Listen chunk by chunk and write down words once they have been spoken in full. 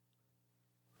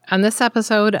On this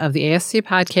episode of the ASC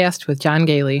Podcast with John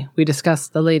Gailey, we discuss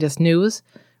the latest news,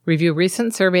 review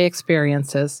recent survey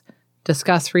experiences,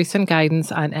 discuss recent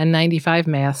guidance on N95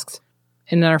 masks,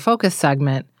 and in our focus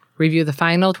segment, review the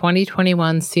final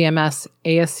 2021 CMS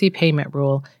ASC payment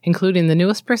rule, including the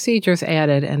newest procedures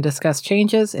added, and discuss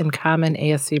changes in common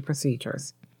ASC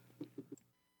procedures.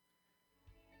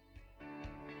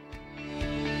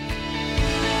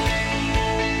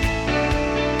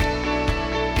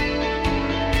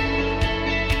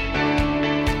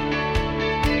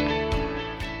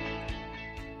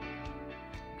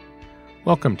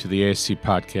 Welcome to the ASC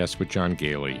Podcast with John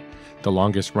Gailey, the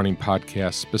longest-running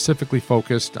podcast specifically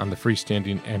focused on the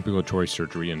freestanding ambulatory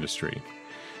surgery industry.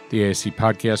 The ASC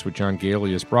Podcast with John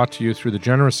Gailey is brought to you through the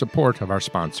generous support of our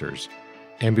sponsors,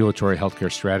 Ambulatory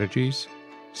Healthcare Strategies,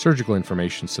 Surgical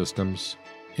Information Systems,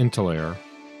 Intelare,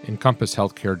 Encompass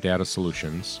Healthcare Data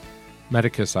Solutions,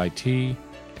 Medicus IT,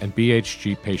 and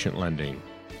BHG Patient Lending.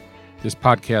 This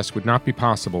podcast would not be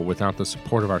possible without the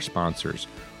support of our sponsors,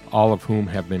 all of whom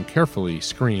have been carefully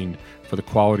screened for the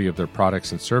quality of their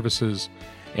products and services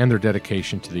and their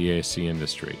dedication to the ASC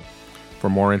industry. For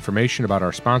more information about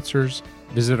our sponsors,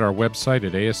 visit our website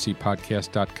at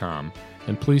ascpodcast.com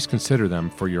and please consider them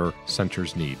for your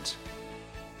center's needs.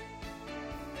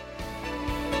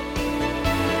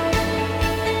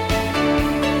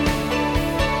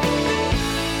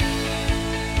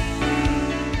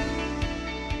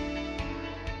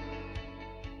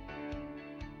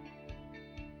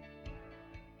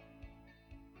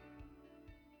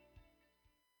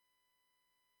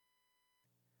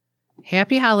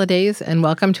 Happy holidays and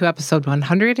welcome to episode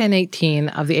 118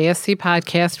 of the ASC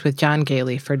Podcast with John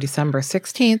Gailey for December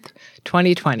 16th,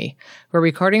 2020. We're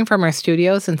recording from our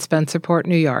studios in Spencerport,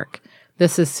 New York.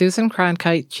 This is Susan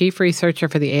Cronkite, Chief Researcher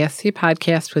for the ASC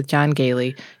Podcast with John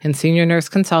Gailey and Senior Nurse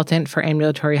Consultant for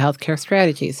Ambulatory Healthcare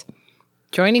Strategies.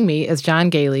 Joining me is John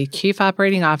Gailey, Chief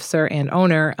Operating Officer and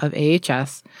owner of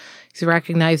AHS. He's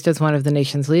recognized as one of the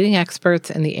nation's leading experts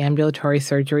in the ambulatory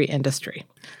surgery industry.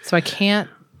 So I can't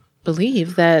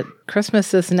believe that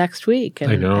Christmas is next week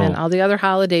and all the other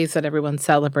holidays that everyone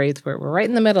celebrates. We're right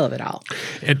in the middle of it all.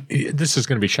 And this is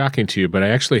going to be shocking to you, but I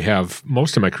actually have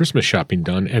most of my Christmas shopping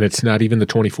done, and it's not even the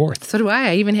 24th. So do I.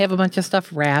 I even have a bunch of stuff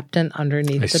wrapped and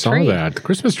underneath the tree. I saw that. The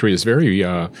Christmas tree is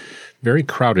very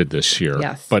crowded this year.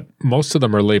 Yes. But most of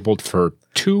them are labeled for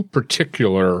two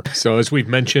particular. So as we've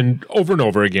mentioned over and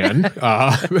over again,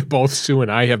 both Sue and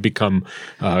I have become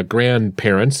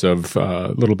grandparents of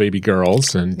little baby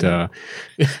girls. And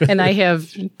and I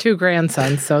have two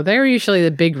grandsons, so they're usually the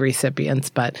big recipients.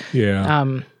 But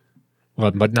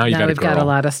but now we've got a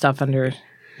lot of stuff underneath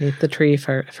the tree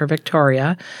for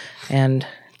Victoria. And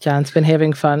John's been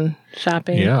having fun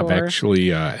shopping. Yeah, I've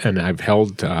actually, and I've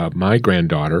held my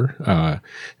granddaughter,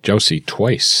 Josie,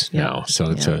 twice now.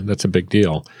 So that's a big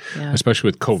deal, especially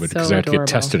with COVID, because I have to get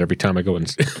tested every time I go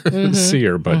and see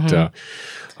her. But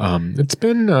it's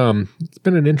been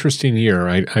an interesting year.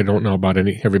 I don't know about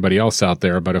everybody else out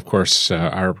there, but of course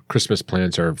our Christmas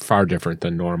plans are far different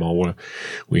than normal.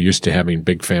 We're used to having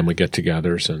big family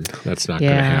get-togethers, and that's not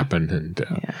going to happen.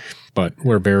 And but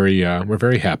we're very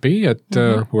happy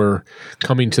that we're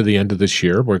coming to the end of this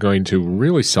year. We're going to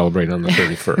really celebrate on the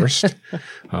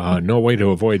 31st. No way to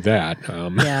avoid that.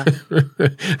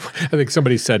 I think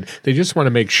somebody said they just want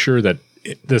to make sure that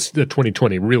the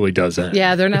 2020 really does end.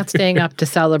 Yeah, they're not staying up to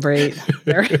celebrate.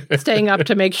 They're staying up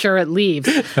to make sure it leaves.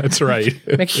 That's right.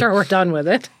 Make sure we're done with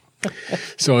it.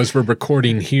 So as we're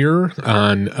recording here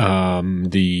on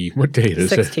what date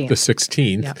is 16th. it? The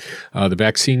 16th. Yep. The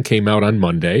vaccine came out on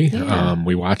Monday. Yeah.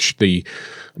 We watched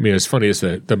it's funny, is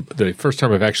the first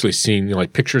time I've actually seen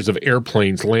pictures of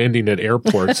airplanes landing at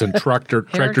airports and tractor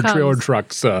trailer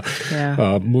trucks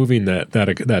moving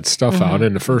that stuff out.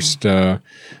 And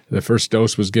the first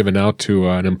dose was given out to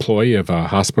an employee of a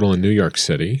hospital in New York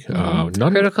City.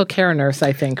 Critical care nurse,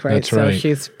 I think, right? That's right. So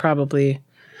she's probably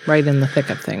right in the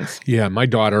thick of things. Yeah, my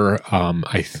daughter,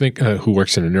 I think, who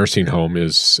works in a nursing home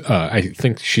I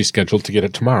think she's scheduled to get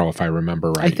it tomorrow, if I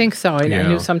remember right. I think so. I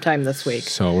knew sometime this week.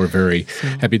 So we're very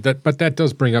happy. But that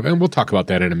does bring up, and we'll talk about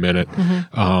that in a minute,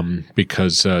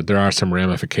 because there are some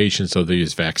ramifications of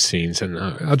these vaccines, and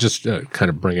I'll just kind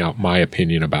of bring out my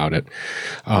opinion about it.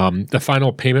 The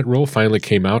final payment rule finally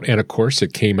came out, and of course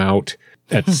it came out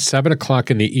at 7 o'clock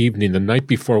in the evening, the night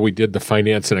before we did the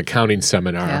finance and accounting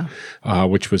seminar,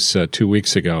 which was 2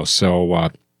 weeks ago. So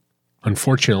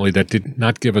Unfortunately, that did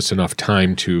not give us enough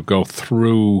time to go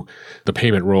through the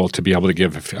payment roll to be able to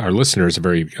give our listeners a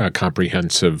very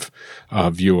comprehensive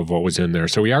view of what was in there.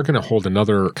 So we are going to hold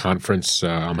another conference.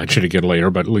 I'll mention it again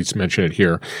later, but at least mention it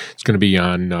here. It's going to be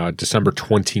on December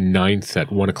 29th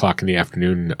at 1 o'clock in the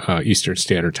afternoon, Eastern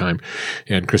Standard Time.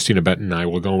 And Christina Benton and I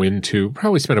will go into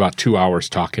probably spend about 2 hours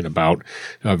talking about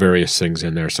various things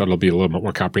in there. So it'll be a little bit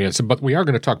more comprehensive. But we are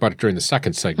going to talk about it during the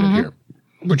second segment here,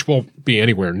 which won't be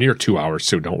anywhere near 2 hours,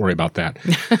 Sue. Don't worry about that.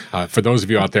 For those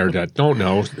of you out there that don't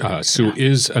know, Sue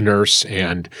is a nurse,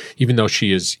 and even though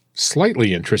she is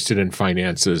slightly interested in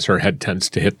finances, her head tends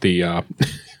to hit the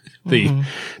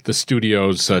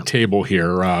studio's table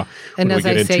here. And as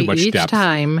I say, each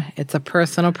time, it's a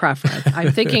personal preference.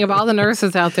 I'm thinking of all the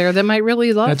nurses out there that might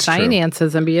really love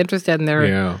finances and be interested in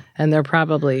their, and they're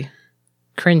probably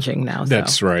cringing now.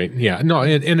 That's right. Yeah. No,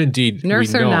 and indeed,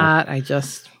 nurse or not,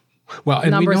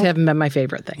 numbers haven't been my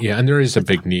favorite thing. Yeah, and there is a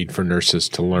big need for nurses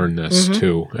to learn this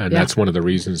too. And that's one of the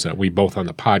reasons that we both on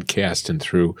the podcast and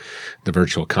through the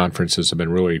virtual conferences have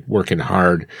been really working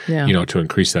hard, to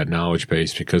increase that knowledge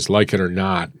base, because like it or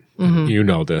not, you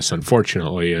know this,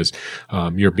 unfortunately, is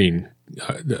you're being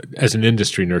as an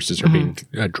industry, nurses are being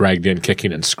dragged in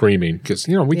kicking and screaming because,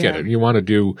 we get it. You want to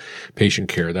do patient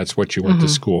care. That's what you went to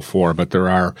school for. But there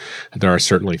are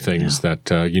certainly things that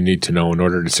you need to know in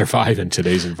order to survive in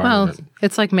today's environment. Well,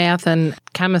 it's like math and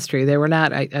chemistry. They were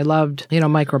not, I loved,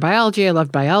 microbiology. I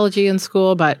loved biology in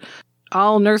school, but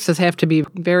all nurses have to be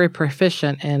very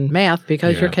proficient in math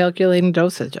because you're calculating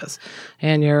dosages,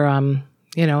 and you're,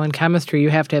 in chemistry,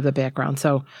 you have to have the background.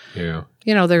 So,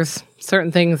 there's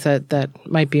certain things that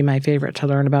might be my favorite to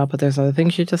learn about, but there's other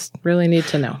things you just really need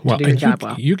to know to do your job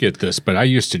well. You get this, but I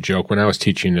used to joke when I was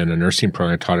teaching in a nursing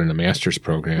program. I taught in a master's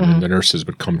program, and the nurses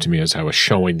would come to me as I was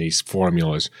showing these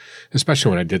formulas, especially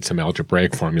when I did some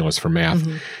algebraic formulas for math,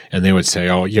 and they would say,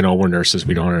 "Oh, we're nurses,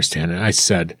 we don't understand it." And I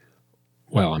said,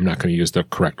 well, I'm not going to use the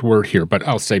correct word here, but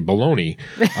I'll say baloney,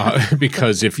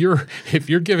 because if you're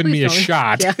giving me a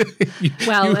shot,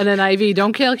 and an IV,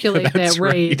 don't calculate that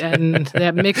rate and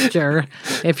that mixture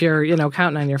if you're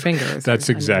counting on your fingers. That's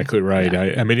exactly right.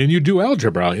 Yeah. I mean, and you do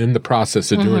algebra in the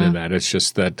process of doing that. It's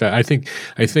just that I think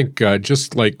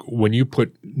just like when you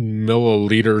put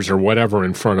milliliters or whatever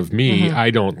in front of me,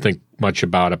 I don't think much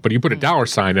about it, but you put a dollar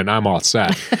sign and I'm all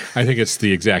set. I think it's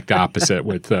the exact opposite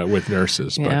with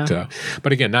nurses.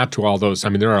 But again, not to all those. I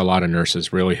mean, there are a lot of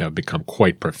nurses really have become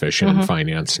quite proficient in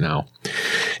finance now.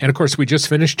 And of course, we just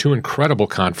finished 2 incredible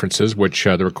conferences, which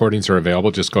the recordings are available.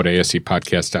 Just go to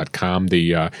ascpodcast.com.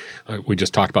 We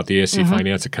just talked about the ASC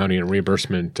Finance, Accounting, and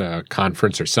Reimbursement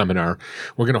Conference or Seminar.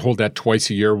 We're going to hold that twice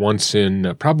a year, once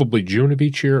in probably June of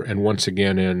each year and once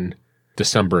again in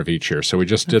December of each year. So we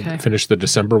just did finish the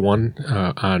December one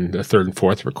on the 3rd and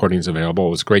 4th. Recordings available. It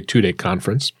was a great 2-day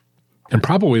conference. And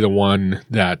probably the one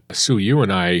that, Sue, you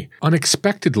and I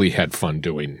unexpectedly had fun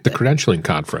doing, the credentialing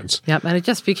conference. Yep, and it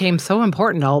just became so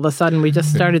important all of a sudden. We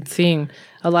just started seeing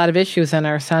a lot of issues in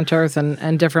our centers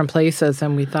and different places,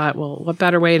 and we thought, well, what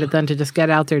better way than to just get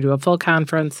out there, do a full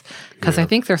conference, because I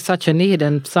think there's such a need,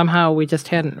 and somehow we just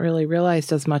hadn't really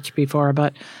realized as much before,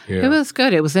 but it was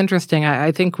good. It was interesting.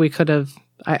 I think we could have,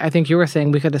 I think you were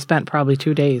saying we could have spent probably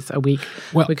 2 days a week.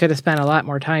 Well, we could have spent a lot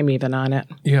more time even on it.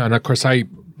 Yeah, and of course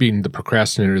being the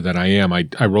procrastinator that I am, I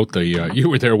wrote you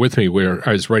were there with me where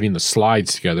I was writing the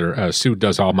slides together. Sue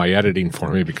does all my editing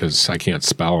for me because I can't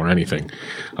spell or anything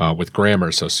with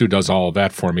grammar. So Sue does all of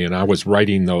that for me. And I was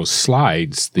writing those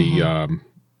slides the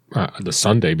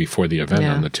Sunday before the event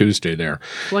on the Tuesday there.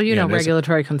 Well,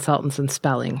 regulatory consultants and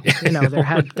spelling,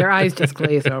 their eyes just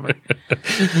glaze over.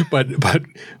 But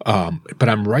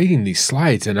I'm writing these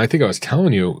slides, and I think I was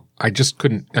telling you, I just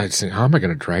couldn't. I said, "How am I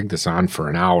going to drag this on for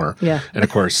an hour?" Yeah, and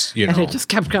of course, and it just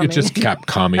kept coming. It just kept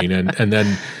coming, and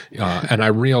then I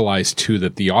realized too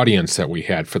that the audience that we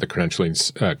had for the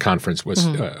credentialing conference was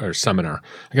or seminar.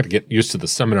 I got to get used to the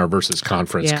seminar versus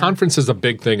conference. Yeah. Conference is a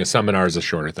big thing. A seminar is a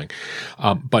shorter thing,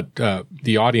 but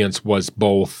the audience was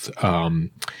both,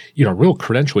 real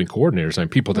credentialing coordinators and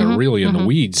people that are really in the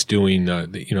weeds doing the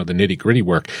nitty gritty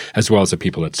work, as well as the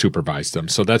people that supervise them.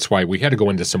 So that's why we had to go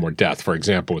into some more depth. For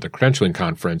example, with the credentialing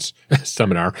conference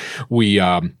seminar,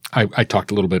 I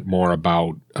talked a little bit more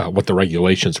about what the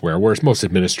regulations were, whereas most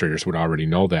administrators would already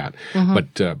know that.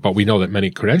 But we know that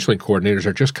many credentialing coordinators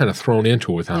are just kind of thrown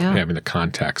into it without having the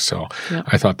context. So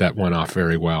I thought that went off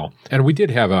very well. And we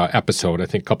did have an episode, I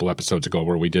think a couple episodes ago,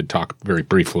 where we did talk very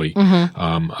briefly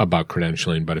about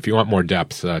credentialing. But if you want more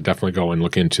depth, definitely go and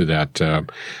look into that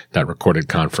recorded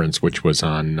conference, which was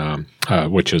on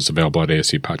which is available at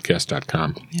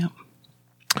ascpodcast.com. Yeah.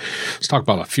 Let's talk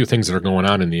about a few things that are going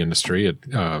on in the industry.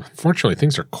 Fortunately,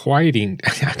 things are quieting.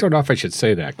 I don't know if I should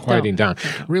say that. Quieting down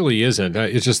really isn't.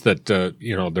 It's just that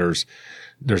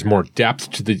there's more depth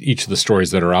to each of the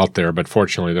stories that are out there, but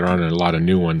fortunately, there aren't a lot of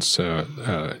new ones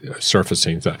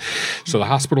surfacing. So the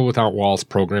Hospital Without Walls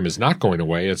program is not going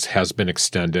away. It has been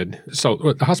extended.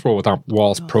 So the Hospital Without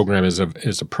Walls program is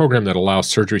a program that allows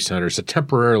surgery centers to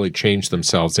temporarily change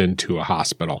themselves into a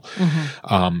hospital.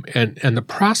 And the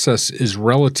process is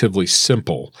relatively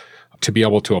simple to be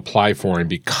able to apply for and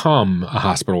become a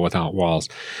Hospital Without Walls.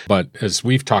 But as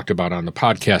we've talked about on the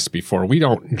podcast before, we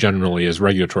don't generally, as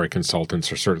regulatory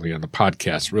consultants, or certainly on the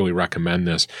podcast, really recommend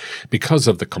this because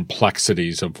of the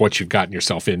complexities of what you've gotten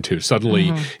yourself into.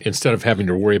 Suddenly, instead of having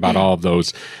to worry about all of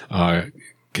those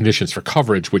conditions for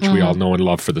coverage, which we all know and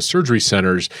love for the surgery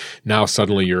centers, now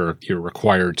suddenly you're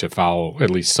required to follow at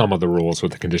least some of the rules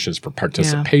with the conditions for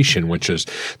participation, which is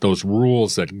those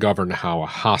rules that govern how a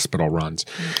hospital runs.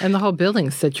 And the whole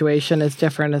billing situation is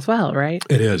different as well, right?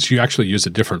 It is. You actually use a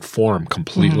different form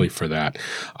completely for that.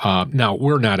 Now,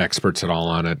 we're not experts at all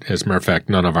on it. As a matter of fact,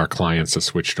 none of our clients have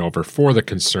switched over. For the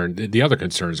concern, the other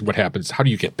concern is what happens, how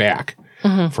do you get back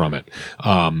from it?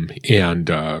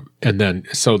 And then,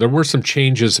 so there were some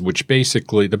changes, which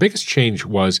basically, the biggest change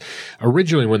was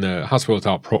originally when the Hospital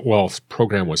Without Walls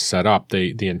program was set up,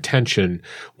 the intention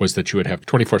was that you would have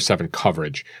 24/7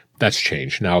 coverage. That's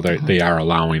changed. Now they are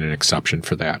allowing an exception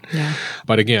for that. Yeah.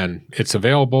 But again, it's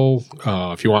available.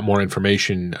 If you want more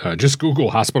information, just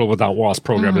Google Hospital Without Walls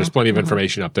program. There's plenty of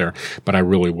information up there, but I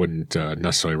really wouldn't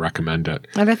necessarily recommend it.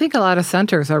 And I think a lot of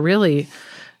centers are really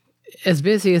as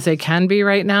busy as they can be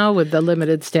right now with the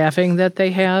limited staffing that they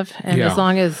have. And as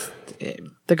long as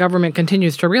the government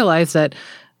continues to realize that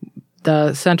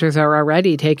the centers are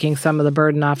already taking some of the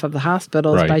burden off of the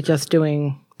hospitals by just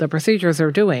doing the procedures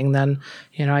they're doing, then,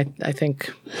 I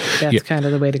think that's kind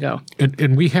of the way to go.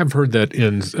 And we have heard that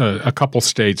in a couple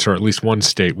states, or at least one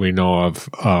state we know of,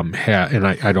 and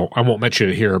I won't mention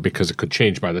it here because it could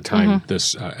change by the time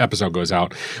this episode goes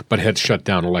out, but had shut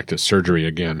down elective surgery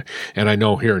again. And I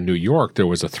know here in New York there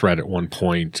was a threat at one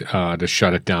point to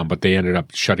shut it down, but they ended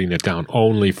up shutting it down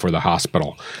only for the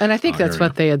hospital. And I think that's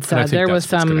what they had said. There was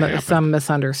some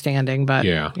misunderstanding, but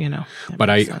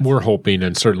But we're hoping,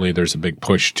 and certainly there's a big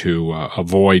push to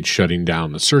avoid shutting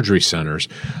down the surgery centers,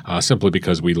 simply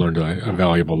because we learned a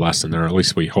valuable lesson there. At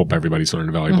least we hope everybody's learned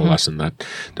a valuable lesson that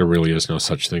there really is no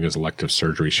such thing as elective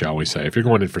surgery, shall we say. If you're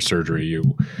going in for surgery,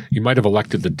 you might have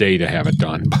elected the day to have it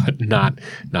done, but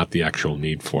not the actual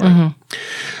need for it.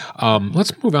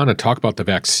 Let's move on and talk about the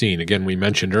vaccine. Again, we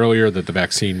mentioned earlier that the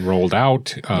vaccine rolled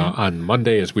out on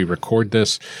Monday as we record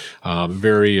this.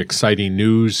 Very exciting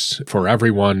news for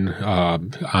everyone.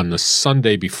 On the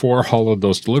Sunday before all of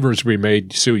those deliveries we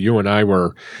made, Sue, you and I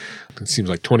were, it seems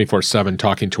like 24/7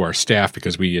 talking to our staff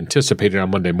because we anticipated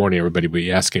on Monday morning everybody would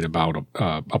be asking about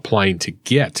applying to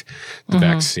get the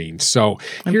vaccine. So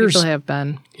people have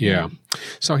been. Yeah.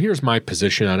 So here's my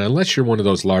position on it. Unless you're one of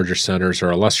those larger centers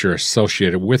or unless you're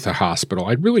associated with a hospital,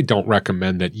 I really don't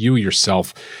recommend that you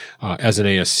yourself, as an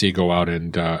ASC, go out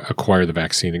and acquire the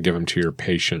vaccine and give them to your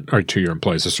patient or to your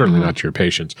employees, so certainly not to your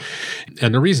patients.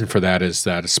 And the reason for that is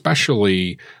that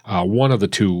especially one of the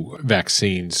two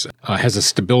vaccines has a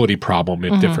stability problem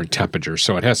at different temperatures.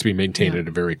 So it has to be maintained at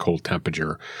a very cold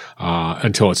temperature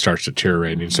until it starts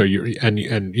deteriorating. So you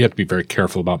have to be very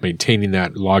careful about maintaining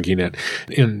that, logging it.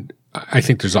 And I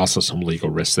think there's also some legal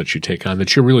risks that you take on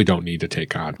that you really don't need to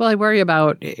take on. Well, I worry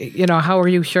about, how are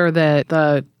you sure that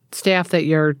the staff that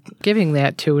you're giving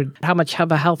that to, how much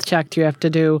of a health check do you have to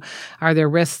do? Are there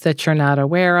risks that you're not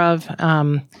aware of?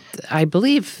 I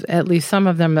believe at least some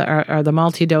of them are the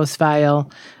multi-dose vial,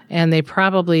 and they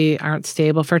probably aren't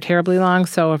stable for terribly long.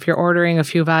 So if you're ordering a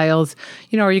few vials,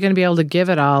 are you going to be able to give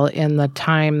it all in the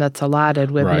time that's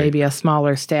allotted with maybe a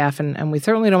smaller staff? And we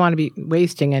certainly don't want to be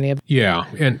wasting any of it. Yeah.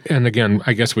 And again,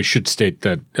 I guess we should state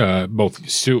that both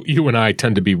Sue, you and I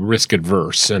tend to be risk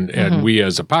adverse, and we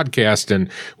as a podcast and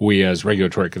we as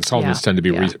regulatory consultants tend to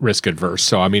be risk adverse.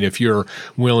 So, I mean, if you're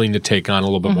willing to take on a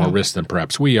little bit more risk than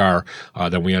perhaps we are,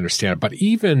 then we understand it. But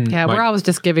even we're always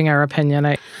just giving our opinion.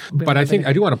 I think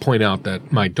I do want to point out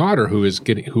that my daughter,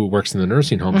 who works in the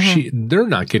nursing home, they're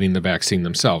not getting the vaccine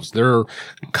themselves. They're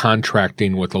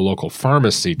contracting with a local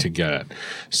pharmacy to get it.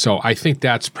 So I think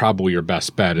that's probably your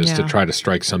best bet is to try to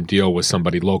strike some deal with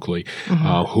somebody locally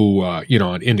who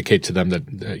and indicate to them that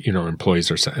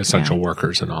employees are essential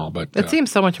workers and all. But it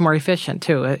seems so much more efficient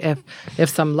too if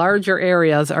some larger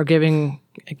areas are giving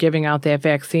giving out that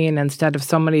vaccine instead of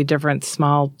so many different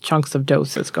small chunks of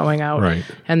doses going out. Right.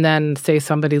 And then say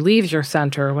somebody leaves your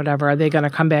center or whatever, are they going to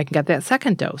come back and get that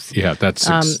second dose? Yeah, that's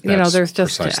there's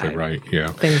just precisely right.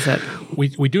 Yeah. Things that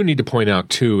we do need to point out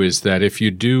too is that if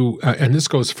you do, and this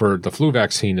goes for the flu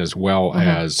vaccine as well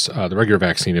as the regular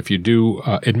vaccine, if you do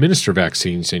administer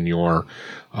vaccines in your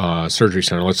surgery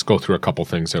center, let's go through a couple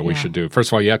things that we should do. First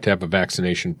of all, you have to have a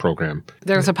vaccination program.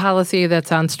 There's a policy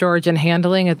that's on storage and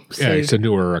handling. It's a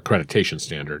newer accreditation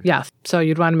standard. Yes. So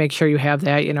you'd want to make sure you have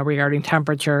that, regarding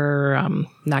temperature,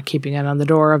 not keeping it on the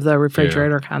door of the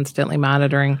refrigerator, constantly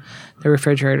monitoring the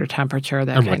refrigerator temperature,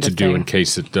 that and kind of thing. And what to do in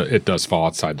case it does fall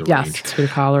outside the range. Yes, to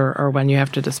call or when you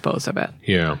have to dispose of it.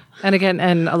 Yeah. And again,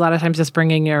 a lot of times just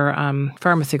bringing your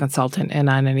pharmacy consultant in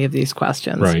on any of these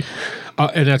questions. Right.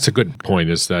 And that's a good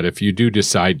point, is that if you do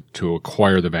decide to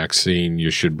acquire the vaccine, you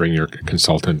should bring your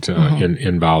consultant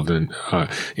involved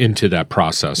into that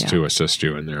process to assist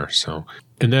you in there. So,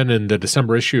 and then in the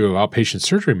December issue of Outpatient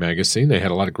Surgery Magazine, they had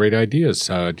a lot of great ideas.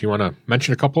 Do you want to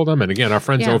mention a couple of them? And again, our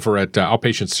friends over at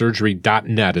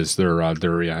outpatientsurgery.net is their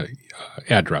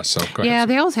address. So go ahead. Yeah,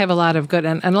 they always have a lot of good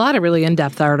and a lot of really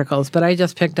in-depth articles, but I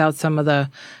just picked out some of the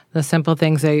simple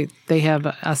things. They have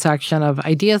a section of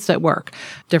ideas that work.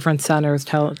 Different centers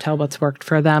tell what's worked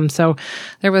for them. So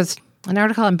there was an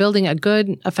article on building a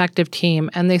good, effective team,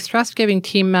 and they stressed giving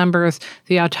team members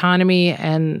the autonomy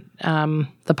and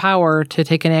the power to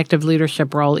take an active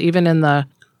leadership role, even in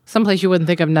someplace you wouldn't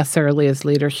think of necessarily as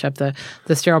leadership. The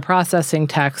sterile processing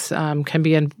techs can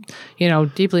be,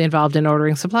 deeply involved in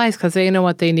ordering supplies because they know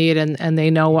what they need and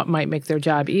they know what might make their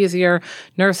job easier.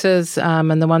 Nurses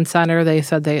in the one center, they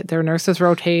said their nurses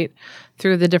rotate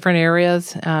through the different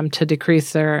areas to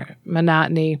decrease their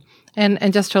monotony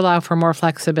and just to allow for more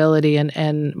flexibility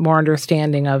and more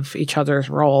understanding of each other's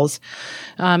roles.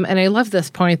 And I love this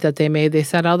point that they made. They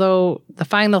said, although the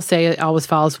final say always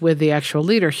falls with the actual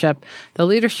leadership, the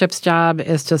leadership's job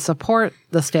is to support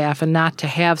the staff and not to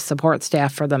have support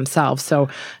staff for themselves. So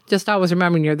just always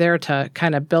remembering you're there to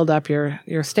kind of build up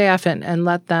your staff and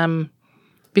let them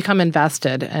become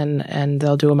invested, and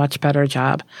they'll do a much better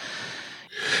job.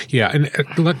 Yeah, and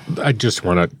I just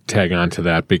want to tag on to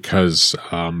that because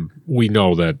we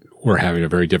know that we're having a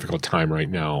very difficult time right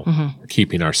now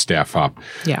keeping our staff up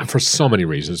for so many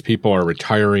reasons. People are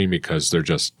retiring because they're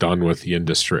just done with the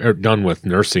industry, or done with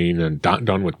nursing and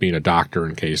done with being a doctor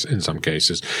in some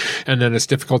cases. And then it's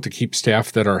difficult to keep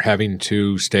staff that are having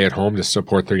to stay at home to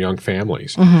support their young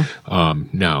families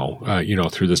now,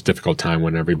 through this difficult time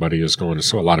when everybody is going to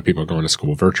school. A lot of people are going to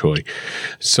school virtually.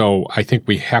 So I think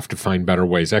we have to find better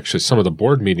ways. Actually, some of the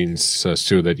board meetings,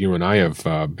 Sue, that you and I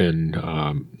have been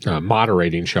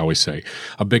moderating, shall we say,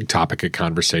 a big topic of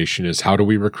conversation is how do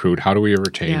we recruit, how do we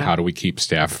retain, how do we keep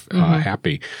staff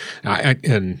happy? We had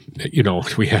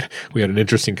an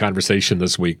interesting conversation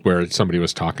this week where somebody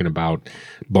was talking about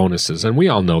bonuses, and we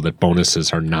all know that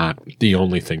bonuses are not the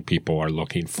only thing people are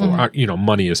looking for.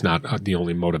 Money is not the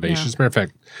only motivation. As a matter of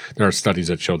fact, there are studies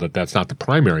that show that that's not the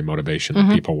primary motivation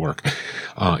that people work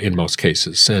in most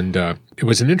cases. And it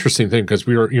was an interesting thing because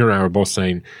you and I were both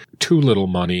saying too little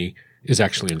money is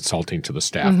actually insulting to the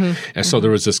staff. And so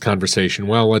there was this conversation,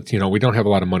 well, we don't have a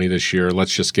lot of money this year.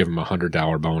 Let's just give them a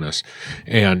 $100 bonus.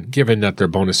 And given that their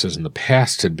bonuses in the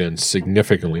past had been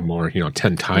significantly more,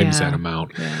 10 times that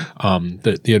amount,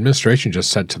 the administration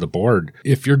just said to the board,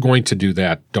 if you're going to do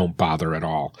that, don't bother at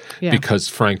all. Because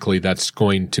frankly, that's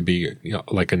going to be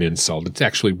like an insult. It's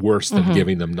actually worse than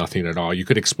giving them nothing at all. You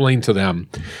could explain to them,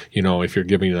 if you're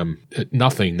giving them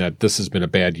nothing, that this has been a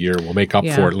bad year. We'll make up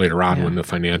for it later on when the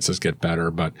finances get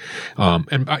better, but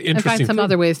and find some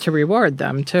other ways to reward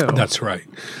them too. That's right.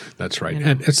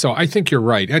 And so I think you're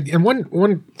right. And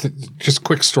one just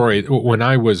quick story. When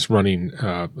I was running,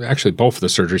 actually both of the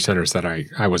surgery centers that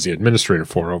I was the administrator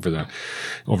for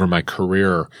over my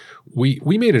career, we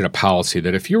made it a policy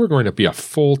that if you were going to be a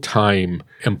full-time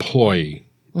employee,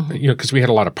 because we had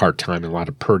a lot of part-time and a lot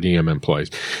of per diem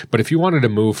employees. But if you wanted to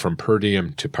move from per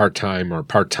diem to part-time or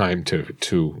part-time to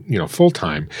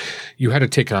full-time, you had to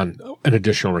take on an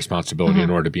additional responsibility in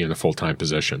order to be in a full-time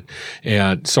position.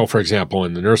 And so, for example,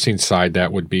 in the nursing side,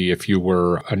 that would be if you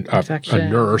were a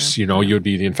nurse, you would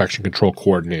be the infection control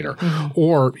coordinator.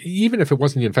 Or even if it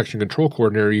wasn't the infection control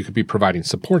coordinator, you could be providing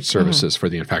support services for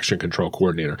the infection control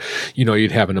coordinator.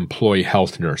 You'd have an employee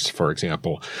health nurse, for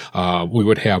example. We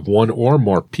would have one or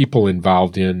more people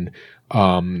involved in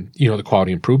the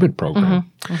quality improvement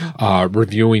program,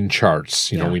 reviewing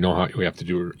charts. We know how we have to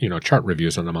do, chart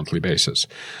reviews on a monthly basis.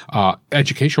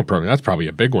 Educational program, that's probably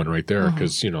a big one right there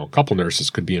because, a couple nurses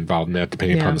could be involved in that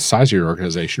depending upon the size of your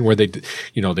organization where they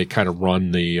kind of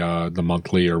run the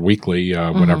monthly or weekly,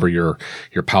 whatever your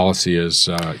policy is,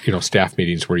 staff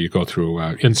meetings where you go through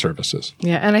in-services.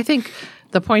 Yeah, and I think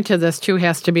the point of this, too,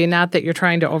 has to be not that you're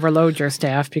trying to overload your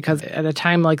staff, because at a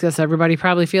time like this, everybody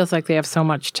probably feels like they have so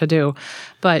much to do,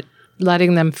 but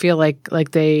letting them feel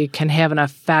like they can have an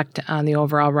effect on the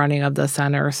overall running of the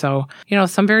center. So,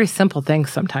 some very simple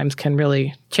things sometimes can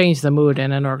really change the mood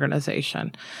in an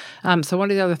organization. So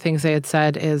one of the other things they had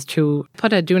said is to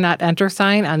put a do not enter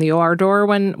sign on the OR door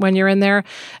when you're in there.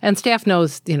 And staff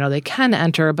knows, they can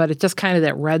enter, but it's just kind of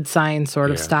that red sign sort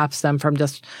of stops them from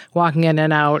just walking in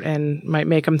and out and might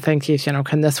make them think,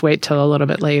 can this wait till a little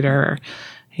bit later,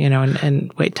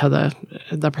 and wait till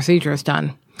the procedure is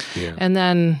done. Yeah. And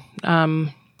then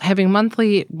having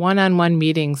monthly one-on-one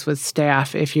meetings with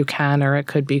staff if you can, or it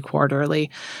could be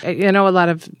quarterly. A lot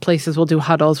of places will do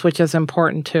huddles, which is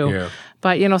important too. Yeah.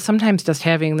 But, sometimes just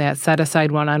having that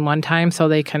set-aside one-on-one time so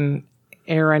they can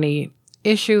air any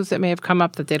issues that may have come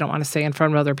up that they don't want to say in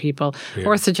front of other people,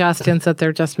 or suggestions that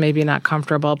they're just maybe not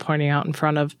comfortable pointing out in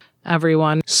front of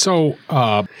everyone. So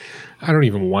I don't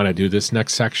even want to do this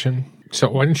next section. So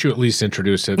why don't you at least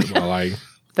introduce it while I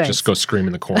just go scream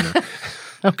in the corner?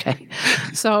 Okay.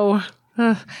 So,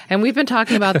 and we've been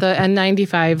talking about the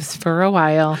N95s for a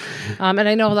while. And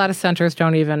I know a lot of centers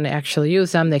don't even actually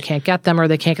use them. They can't get them, or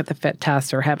they can't get the fit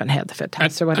test, or haven't had the fit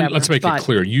test, or whatever. And let's make it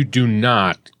clear. You don't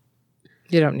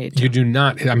need to. You do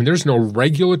not. There's no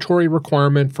regulatory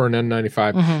requirement for an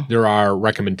N95. There are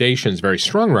recommendations, very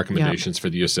strong recommendations for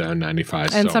the use of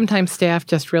N95s. And sometimes staff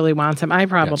just really wants them. I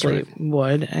probably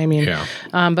would.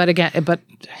 But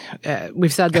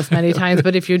we've said this many times,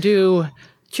 but if you do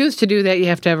choose to do that, you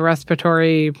have to have a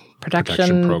respiratory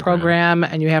protection program,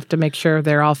 and you have to make sure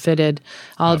they're all fitted.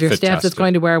 All of your staff that's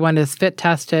going to wear one is fit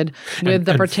tested with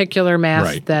the particular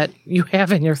mask that you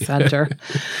have in your center,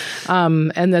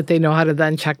 and that they know how to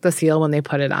then check the seal when they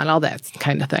put it on, all that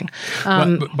kind of thing.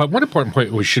 But one important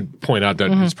point we should point out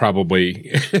that is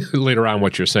probably later on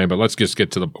what you're saying, but let's just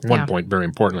get to the one point very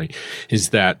importantly,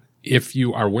 is that if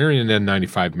you are wearing an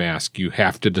N95 mask, you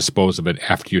have to dispose of it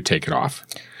after you take it off.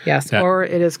 Yes, or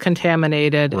it is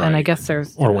contaminated, and I guess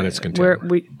there's... Or when it's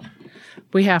contaminated.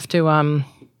 We have to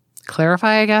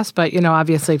clarify, I guess, but,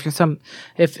 obviously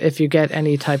if you get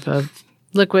any type of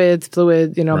liquids,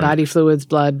 fluid, body fluids,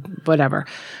 blood, whatever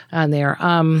on there.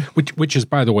 Which is,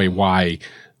 by the way, why...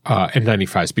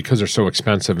 N95s, because they're so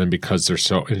expensive and because they're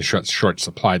so in short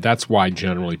supply, that's why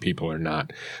generally people are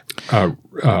not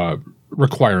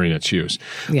requiring its use.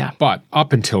 Yeah. But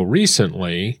up until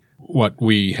recently, what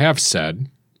we have said,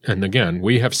 and again,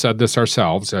 we have said this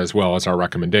ourselves as well as our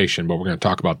recommendation, but we're going to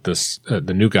talk about this,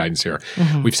 the new guidance here.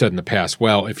 We've said in the past,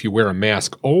 well, if you wear a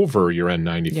mask over your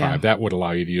N95, that would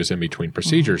allow you to use in between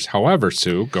procedures. However,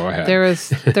 Sue, go ahead.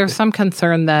 There's some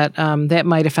concern that that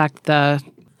might affect the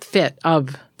fit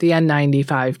of the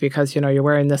N95 because, you're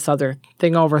wearing this other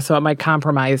thing over, so it might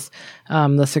compromise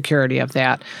the security of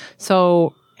that.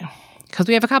 So, because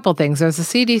we have a couple things. There's a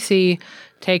CDC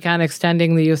take on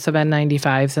extending the use of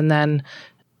N95s, and then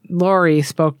Lori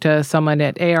spoke to someone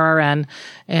at ARN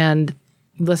and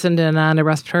listened in on a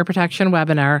respiratory protection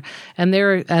webinar, and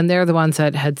they're the ones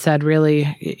that had said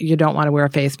really you don't want to wear a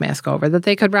face mask over, that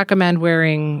they could recommend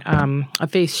wearing a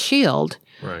face shield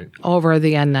over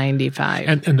the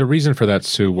N95. And the reason for that,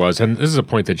 Sue, was, and this is a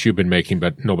point that you've been making,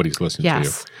 but nobody's listening to you.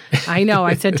 Yes, I know.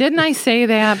 I said, didn't I say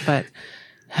that?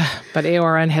 But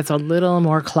AORN has a little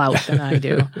more clout than I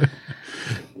do.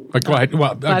 But go ahead.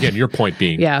 Well, again, your point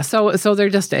being. Yeah, so they're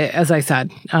just, as I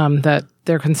said, that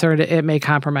they're concerned it may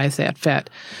compromise that fit.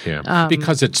 Yeah,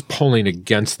 because it's pulling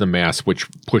against the mask, which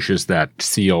pushes that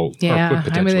seal. Yeah,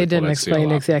 they didn't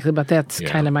explain exactly, but that's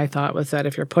kind of my thought, was that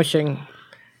if you're pushing,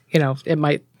 it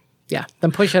might,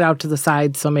 then push it out to the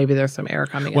side so maybe there's some air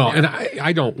coming in there. Well, and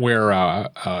I don't wear an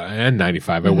N95.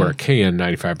 I wear a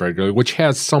KN95 regularly, which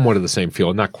has somewhat of the same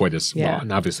feel, not quite as well,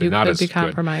 and obviously not as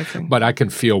good. But I can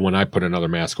feel when I put another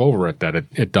mask over it that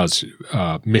it does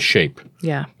misshape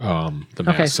the mask.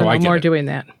 Okay, so no more doing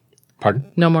that.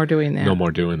 Pardon? No more doing that. No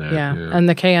more doing that. Yeah. And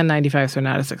the KN95s are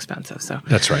not as expensive, so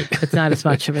that's right. It's not as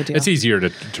much of a deal. It's easier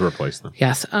to replace them.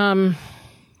 Yes.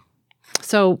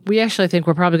 So we actually think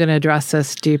we're probably going to address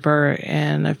this deeper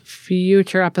in a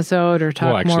future episode or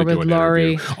talk more with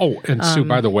Lori. Oh, and Sue,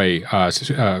 by the way,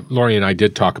 Lori and I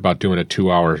did talk about doing a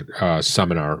 2-hour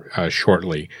seminar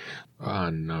shortly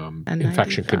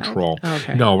infection control.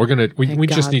 Okay. No, we Thank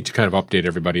just God. need to kind of update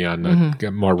everybody on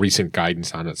the more recent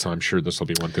guidance on it. So I'm sure this will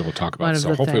be one thing we'll talk One about. of So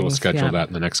the hopefully we'll things, schedule yeah. that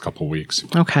in the next couple of weeks.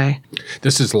 Okay.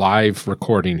 This is live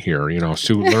recording here.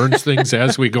 Sue learns things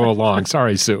as we go along.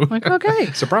 Sorry, Sue. Like,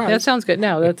 okay. Surprise. That sounds good.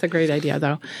 No, that's a great idea,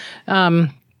 though.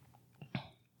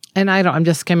 And I'm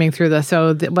just skimming through this.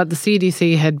 So what the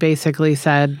CDC had basically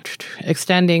said,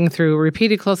 extending through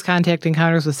repeated close contact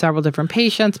encounters with several different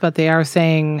patients, but they are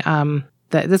saying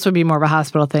that this would be more of a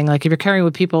hospital thing. Like if you're carrying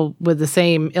with people with the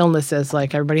same illnesses,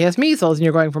 like everybody has measles and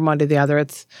you're going from one to the other,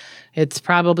 it's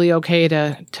probably okay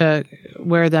to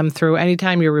wear them through.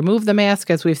 Anytime you remove the mask,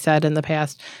 as we've said in the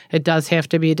past, it does have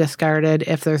to be discarded.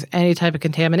 If there's any type of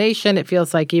contamination, it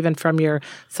feels like even from your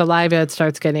saliva, it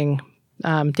starts getting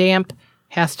damp,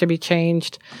 has to be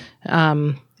changed.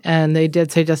 And they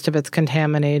did say just if it's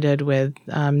contaminated with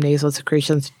nasal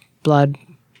secretions, blood,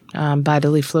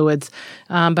 bodily fluids.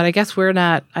 But I guess we're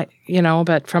not,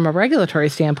 but from a regulatory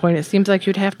standpoint, it seems like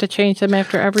you'd have to change them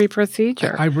after every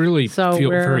procedure. I really feel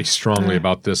very strongly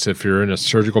about this. If you're in a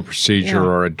surgical procedure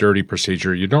or a dirty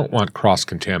procedure, you don't want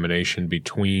cross-contamination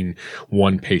between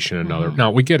one patient and another.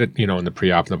 Now, we get it, in the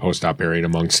pre-op and the post-op area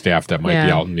among staff that might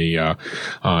be out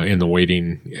in the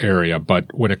waiting area.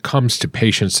 But when it comes to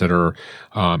patients that are,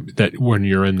 that when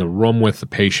you're in the room with the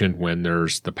patient, when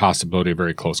there's the possibility of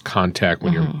very close contact,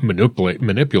 when you're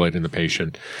manipulating the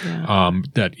patient,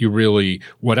 that you really,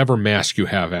 whatever mask you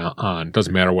have on,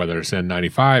 doesn't matter whether it's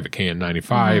N95, a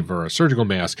KN95, or a surgical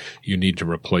mask, you need to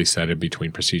replace that in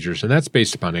between procedures. And that's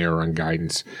based upon error and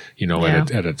guidance,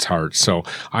 at its heart. So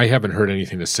I haven't heard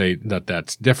anything to say that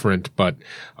that's different, but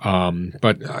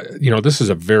this is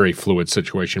a very fluid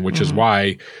situation, which is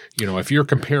why, if you're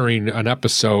comparing an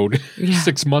episode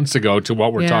 6 months ago to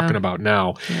what we're talking about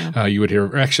now, you would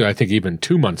hear, actually, I think even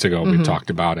 2 months ago, we talked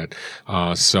about it.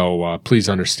 So please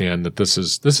understand that this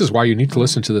is why you need to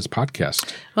listen to this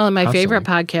podcast. Well, and my favorite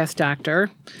podcast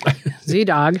doctor,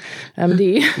 Z-Dog,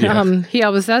 MD, he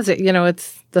always says it,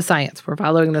 it's the science. We're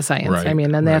following the science. Right,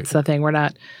 And that's the thing. We're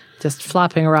not just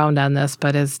flopping around on this,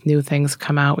 but as new things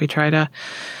come out, we try to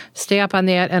stay up on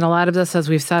that. And a lot of this, as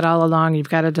we've said all along, you've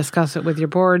got to discuss it with your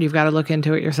board. You've got to look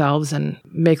into it yourselves and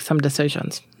make some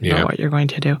decisions about what you're going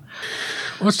to do.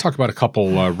 Let's talk about a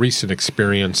couple recent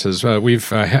experiences. We've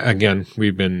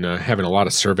been having a lot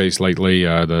of surveys lately.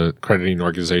 The accrediting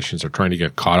organizations are trying to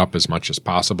get caught up as much as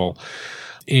possible.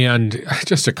 And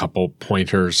just a couple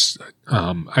pointers.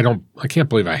 I can't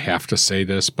believe I have to say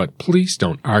this, but please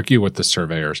don't argue with the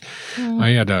surveyors. I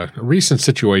had a recent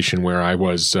situation where I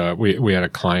was, we had a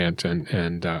client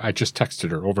and I just texted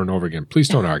her over and over again, please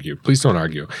don't argue. Please don't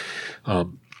argue.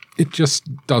 It just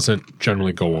doesn't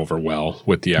generally go over well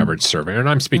with the average surveyor. And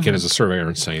I'm speaking as a surveyor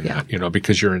and saying that,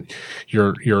 because you're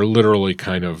literally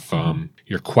kind of,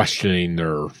 you're questioning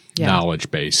their knowledge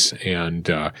base. And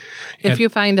if you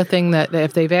find a thing that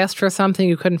if they've asked for something,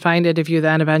 you couldn't find it, if you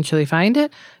then eventually find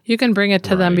it, you can bring it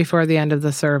to them before the end of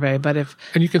the survey. But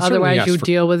otherwise you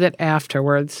deal with it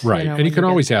afterwards. Right. And you can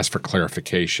always ask for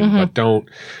clarification, but don't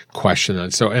question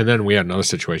that. So, and then we had another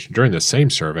situation during the same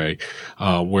survey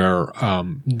where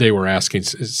they were asking, it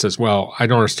says, well, I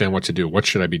don't understand what to do. What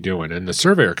should I be doing? And the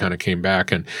surveyor kind of came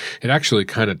back and it actually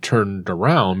kind of turned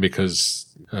around because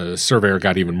the surveyor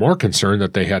got even more concerned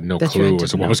that they had no clue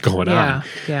as to what was going on.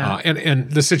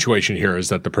 And the situation here is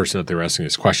that the person that they were asking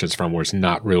these questions from was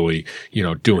not really,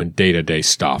 doing day-to-day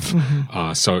stuff.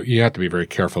 So you have to be very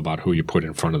careful about who you put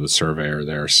in front of the surveyor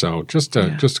there. So just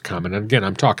a comment. And again,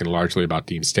 I'm talking largely about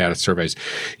deemed status surveys.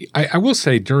 I will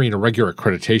say during a regular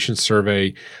accreditation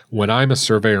survey, when I'm a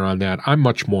surveyor on that, I'm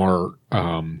much more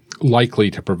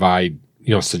likely to provide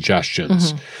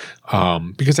suggestions.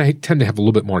 Because I tend to have a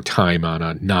little bit more time on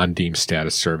a non-deemed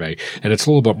status survey, and it's a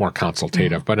little bit more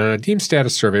consultative. But on a deemed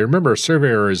status survey, remember, a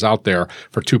surveyor is out there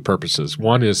for two purposes.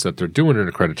 One is that they're doing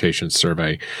an accreditation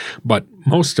survey, but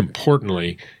most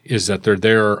importantly is that they're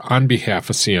there on behalf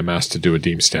of CMS to do a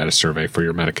deemed status survey for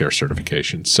your Medicare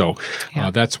certification. So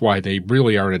that's why they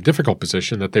really are in a difficult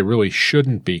position that they really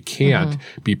can't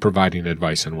be providing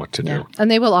advice on what to do. And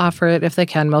they will offer it if they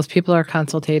can. Most people are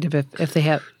consultative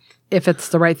if it's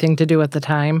the right thing to do at the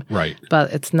time. Right.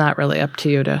 But it's not really up to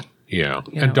you to,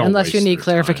 and don't unless you need waste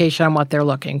their clarification on what they're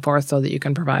looking for so that you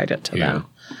can provide it to them.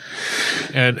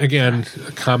 And again,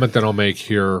 a comment that I'll make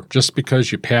here, just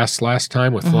because you passed last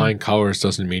time with flying colors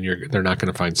doesn't mean they're not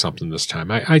going to find something this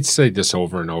time. I'd say this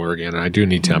over and over again, and I do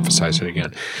need to emphasize it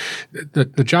again.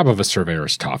 The job of a surveyor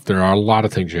is tough. There are a lot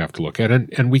of things you have to look at,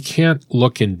 and we can't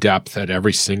look in depth at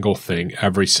every single thing,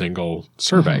 every single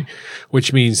survey,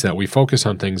 which means that we focus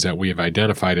on things that we have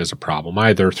identified as a problem,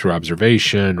 either through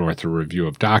observation or through review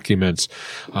of documents.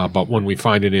 But when we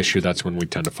find an issue, that's when we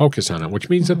tend to focus on it, which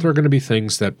means that there are going to be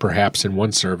things that perhaps in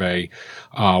one survey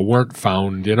weren't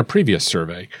found in a previous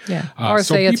survey. Yeah. Or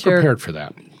so be prepared for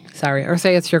that. Or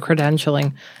say it's your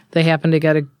credentialing. They happen to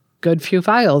get a good few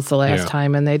files the last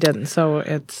time and they didn't. So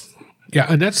it's... Yeah,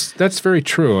 and that's very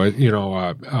true.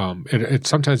 It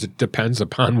sometimes it depends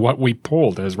upon what we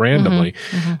pulled as randomly.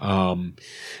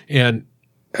 And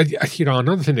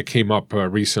another thing that came up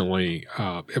recently,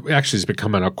 it actually has been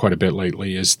coming up quite a bit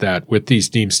lately, is that with these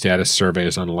deemed status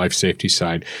surveys on the life safety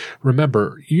side,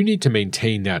 remember, you need to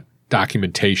maintain that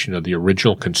documentation of the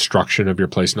original construction of your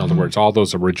place. In other words, all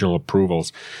those original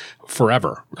approvals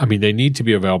forever. I mean, they need to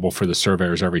be available for the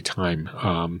surveyors every time.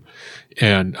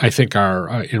 And I think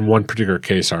in one particular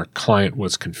case, our client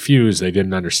was confused. They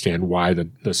didn't understand why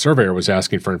the surveyor was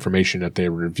asking for information that they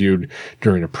reviewed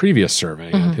during a previous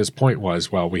survey. And his point was,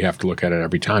 well, we have to look at it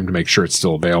every time to make sure it's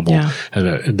still available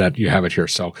and that you have it here.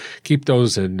 So keep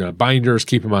those in binders,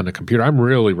 keep them on the computer. I'm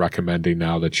really recommending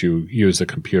now that you use the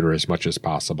computer as much as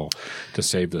possible to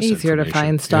save this Easier information. to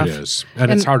find stuff. It is.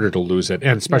 And it's harder to lose it,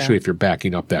 and especially if you're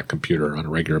backing up that computer on a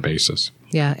regular basis.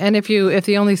 Yeah, and if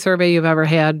the only survey you've ever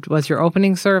had was your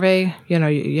opening survey,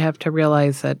 you have to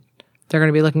realize that they're going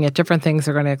to be looking at different things.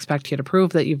 They're going to expect you to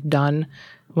prove that you've done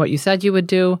what you said you would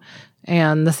do.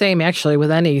 And the same actually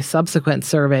with any subsequent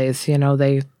surveys.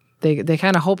 They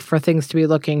kind of hope for things to be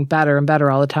looking better and better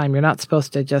all the time. You're not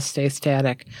supposed to just stay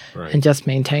static and just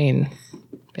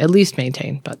at least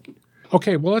maintain. But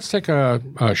okay, well, let's take a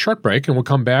short break, and we'll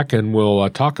come back and we'll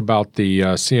talk about the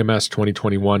CMS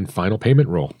 2021 final payment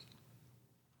rule.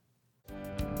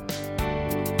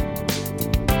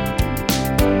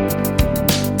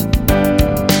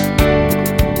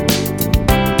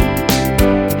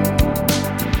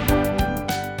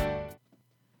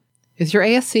 Is your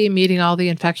ASC meeting all the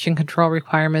infection control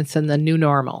requirements in the new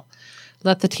normal?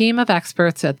 Let the team of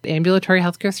experts at Ambulatory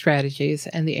Healthcare Strategies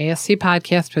and the ASC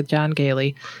Podcast with John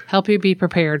Gailey help you be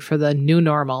prepared for the new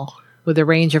normal with a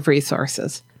range of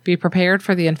resources. Be prepared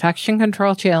for the infection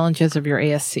control challenges of your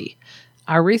ASC.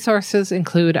 Our resources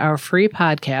include our free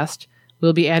podcast.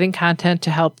 We'll be adding content to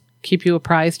help keep you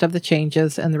apprised of the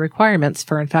changes and the requirements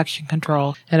for infection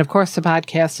control. And of course, the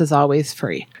podcast is always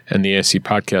free. And the ASC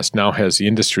Podcast now has the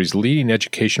industry's leading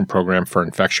education program for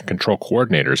infection control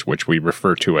coordinators, which we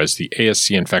refer to as the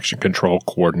ASC Infection Control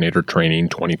Coordinator Training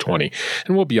 2020.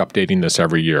 And we'll be updating this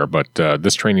every year, but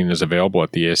this training is available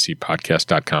at the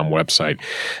ascpodcast.com website.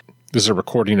 This is a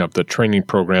recording of the training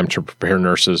program to prepare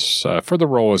nurses for the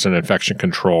role as an infection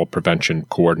control prevention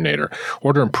coordinator,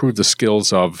 or to improve the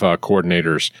skills of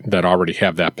coordinators that already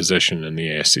have that position in the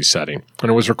ASC setting. And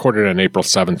it was recorded on April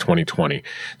 7, 2020.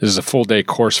 This is a full-day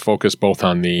course focused both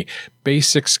on the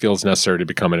basic skills necessary to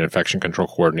become an infection control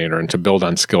coordinator and to build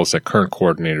on skills that current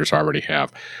coordinators already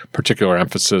have. Particular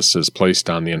emphasis is placed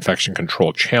on the infection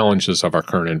control challenges of our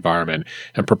current environment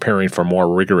and preparing for more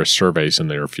rigorous surveys in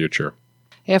the near future.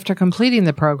 After completing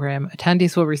the program,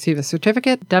 attendees will receive a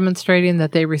certificate demonstrating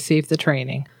that they received the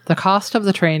training. The cost of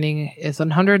the training is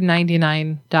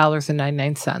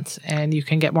 $199.99, and you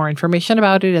can get more information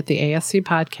about it at the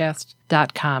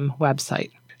ascpodcast.com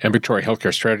website. Ambulatory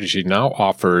Healthcare Strategy now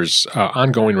offers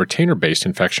ongoing retainer-based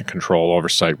infection control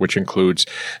oversight, which includes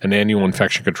an annual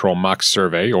infection control mock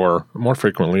survey, or more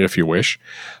frequently, if you wish,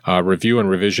 review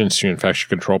and revisions to your infection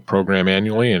control program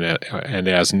annually and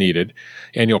as needed,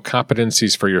 annual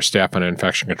competencies for your staff on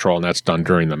infection control, and that's done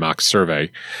during the mock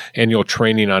survey, annual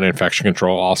training on infection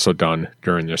control, also done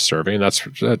during this survey, and that's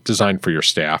designed for your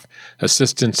staff,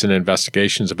 assistance in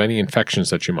investigations of any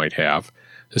infections that you might have,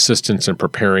 assistance in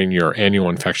preparing your annual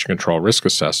infection control risk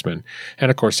assessment, and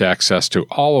of course access to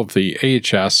all of the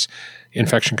AHS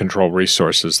infection control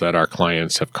resources that our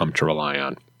clients have come to rely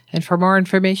on. And for more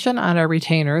information on our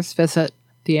retainers, visit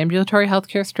the Ambulatory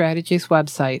Healthcare Strategies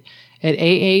website at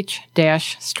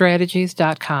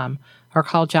ah-strategies.com or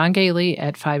call John Gailey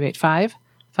at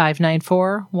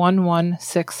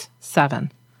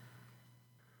 585-594-1167.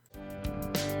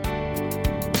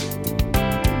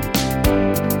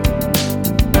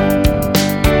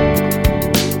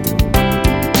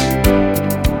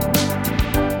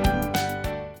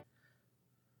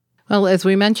 Well, as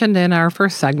we mentioned in our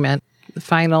first segment, the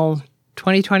final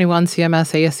 2021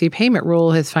 CMS ASC payment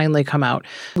rule has finally come out.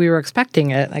 We were expecting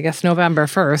it, I guess, November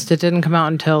 1st. It didn't come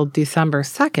out until December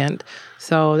 2nd.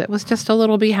 So that was just a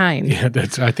little behind. Yeah,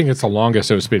 I think it's the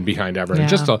longest it's been behind ever. Yeah. And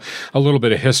just a little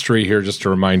bit of history here, just to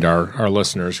remind our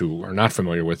listeners who are not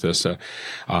familiar with this.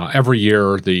 Every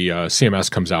year, the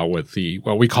CMS comes out with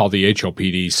what we call the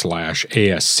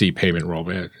HOPD/ASC payment rule.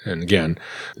 And again,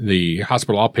 the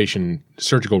hospital outpatient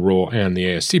surgical rule and the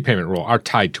ASC payment rule are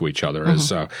tied to each other,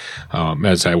 as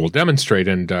I will demonstrate.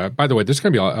 And by the way, there's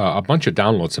going to be a bunch of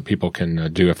downloads that people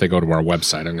can do if they go to our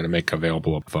website. I'm going to make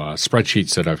available of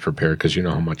spreadsheets that I've prepared, because you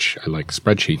know how much I like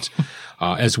spreadsheets,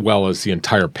 as well as the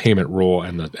entire payment rule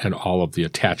and all of the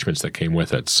attachments that came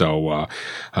with it. So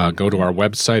go to our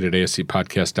website at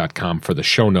ascpodcast.com for the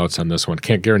show notes on this one.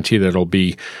 Can't guarantee that it'll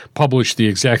be published the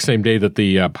exact same day that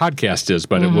the podcast is,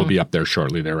 but it will be up there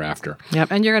shortly thereafter.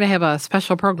 Yep, and you're going to have a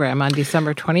special program on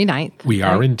December 29th. We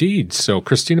are indeed. So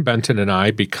Christina Benton and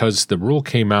I, because the rule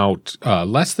came out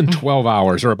less than 12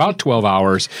 hours, or about 12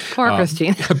 hours. Poor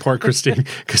Christine. Poor Christine,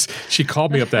 because she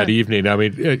called me up that evening. I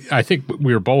mean, I think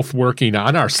we were both working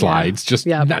on our slides, just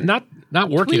not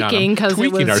working on them,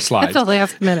 tweaking our slides at the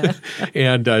last minute.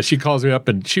 And she calls me up,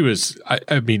 and she was,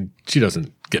 I mean, she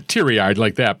doesn't get teary-eyed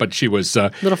like that, but she was a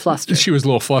little flustered. She was a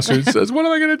little flustered. Says, "What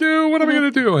am I going to do? What am I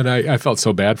going to do?" And I felt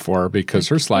so bad for her, because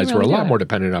her slides were a lot more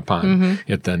dependent upon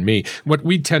it than me. What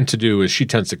we tend to do is she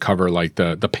tends to cover like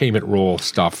the payment rule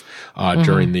stuff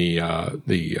during the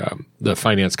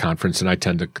finance conference, and I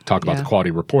tend to talk about the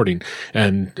quality reporting.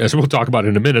 And as we'll talk about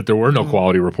in a minute, there were no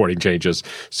quality reporting changes.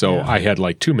 So I had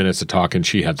like 2 minutes to talk, and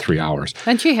she had 3 hours.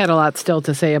 And she had a lot still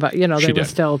to say about, there was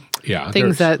still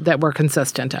things that were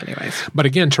consistent anyways. But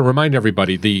again, to remind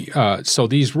everybody, so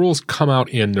these rules come out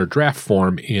in their draft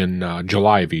form in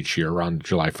July of each year, around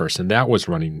July 1st, and that was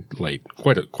running late,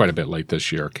 quite a bit late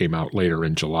this year. It came out later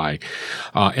in July.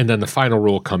 And then the final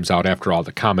rule comes out after all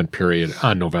the comment period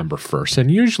on November 1st. And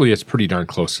usually it's pretty darn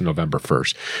close to November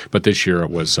 1st. But this year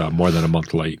it was more than a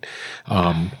month late,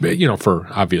 for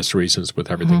obvious reasons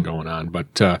with everything going on.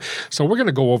 But so we're going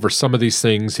to go over some of these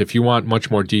things. If you want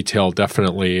much more detail,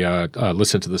 definitely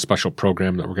listen to the special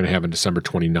program that we're going to have on December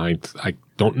 29th. I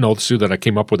don't know, Sue, that I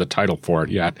came up with a title for it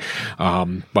yet.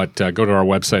 But go to our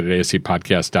website at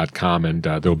ascpodcast.com, and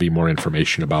there will be more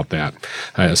information about that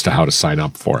as to how to sign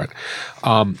up for it.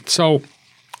 So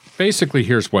basically,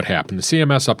 here's what happened. The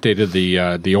CMS updated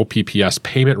the OPPS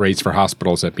payment rates for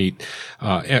hospitals that meet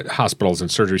hospitals and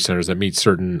surgery centers that meet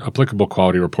certain applicable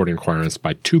quality reporting requirements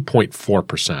by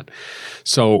 2.4%.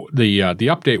 So the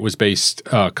update was based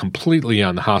completely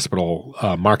on the hospital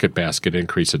market basket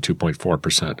increase of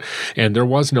 2.4%, and there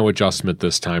was no adjustment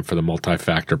this time for the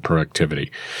multi-factor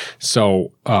productivity.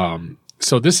 So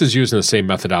this is using the same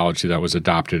methodology that was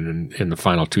adopted in the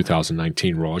final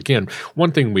 2019 rule. Again,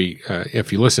 one thing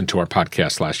if you listened to our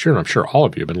podcast last year, and I'm sure all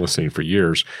of you have been listening for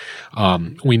years,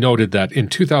 we noted that in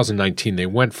 2019 they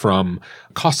went from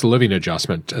cost of living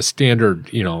adjustment, a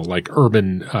standard, like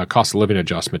urban cost of living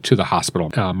adjustment, to the hospital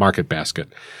market basket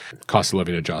cost of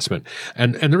living adjustment.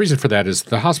 And the reason for that is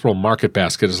the hospital market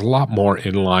basket is a lot more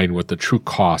in line with the true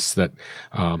costs that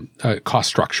cost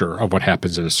structure of what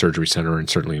happens in a surgery center, and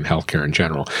certainly in healthcare in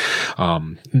general.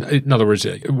 In other words,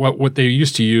 what they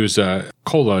used to use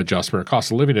COLA adjustment, or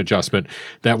cost of living adjustment,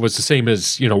 that was the same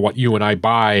as what you and I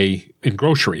buy in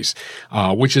groceries,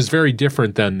 which is very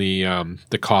different than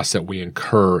the costs that we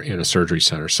incur in a surgery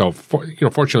center. So,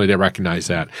 fortunately, they recognized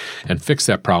that and fixed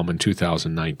that problem in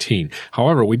 2019.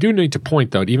 However, we do need to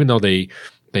point out, even though they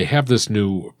have this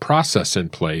new process in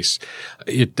place,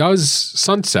 it does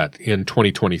sunset in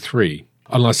 2023.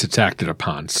 Unless it's acted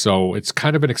upon. So it's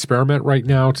kind of an experiment right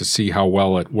now to see how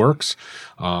well it works.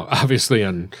 Obviously,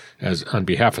 on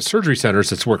behalf of surgery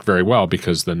centers, it's worked very well,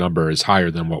 because the number is higher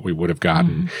than what we would have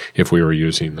gotten if we were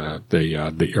using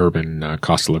the urban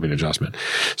cost of living adjustment.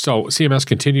 So CMS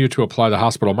continued to apply the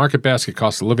hospital market basket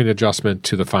cost of living adjustment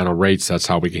to the final rates. That's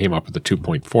how we came up with the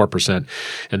 2.4%.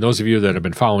 And those of you that have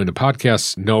been following the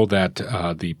podcast know that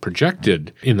the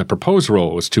projected in the proposed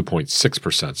rule was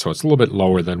 2.6%. So it's a little bit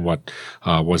lower than what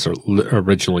was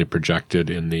originally projected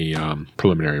in the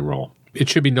preliminary rule. It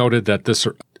should be noted that this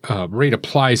rate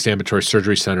applies to ambulatory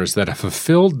surgery centers that have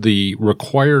fulfilled the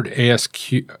required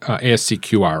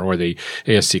ASCQR, or the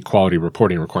ASC quality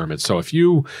reporting requirements. So if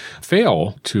you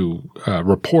fail to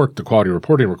report the quality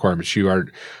reporting requirements, you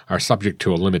are subject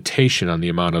to a limitation on the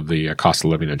amount of the cost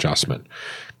of living adjustment.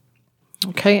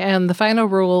 Okay, and the final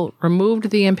rule removed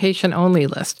the inpatient-only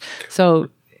list. So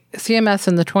CMS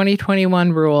in the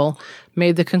 2021 rule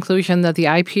made the conclusion that the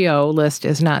IPO list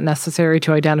is not necessary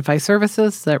to identify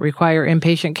services that require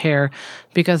inpatient care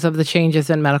because of the changes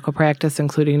in medical practice,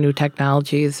 including new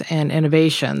technologies and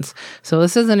innovations. So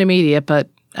this isn't immediate, but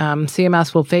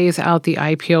CMS will phase out the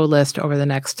IPO list over the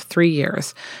next 3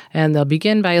 years, and they'll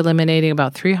begin by eliminating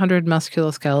about 300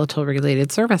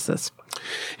 musculoskeletal-related services.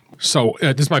 So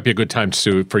this might be a good time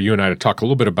for you and I to talk a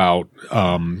little bit about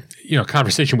a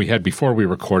conversation we had before we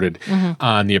recorded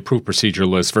on the approved procedure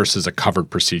list versus a covered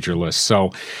procedure list.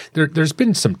 So there's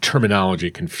been some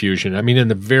terminology confusion. I mean, in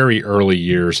the very early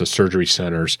years of surgery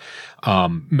centers,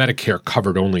 Medicare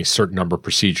covered only a certain number of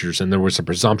procedures, and there was a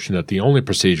presumption that the only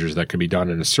procedures that could be done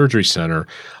in a surgery center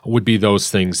would be those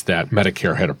things that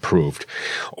Medicare had approved.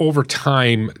 Over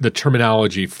time, the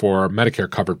terminology for Medicare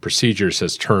covered procedures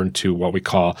has turned to what we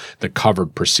call the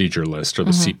covered procedure list, or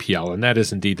the CPL, and that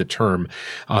is indeed the term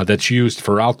that's used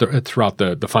throughout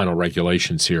the final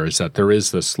regulations here, is that there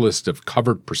is this list of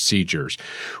covered procedures,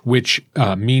 which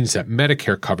means that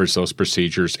Medicare covers those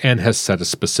procedures and has set a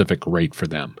specific rate for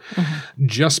them.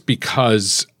 Just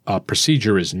because a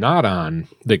procedure is not on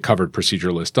the covered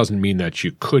procedure list doesn't mean that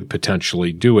you could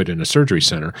potentially do it in a surgery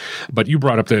center. But you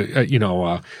brought up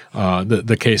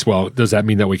the case. Well, does that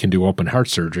mean that we can do open heart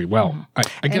surgery? Well, I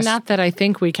guess and not that I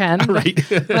think we can, right?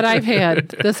 But I've had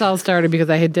this all started because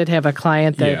I did have a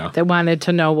client that wanted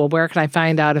to know, well, where can I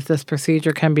find out if this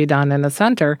procedure can be done in a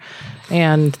center?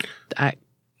 And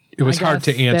it was hard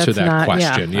to answer that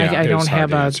question. I don't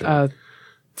have a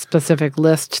specific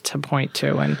list to point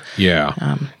to. And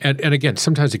and again,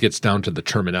 sometimes it gets down to the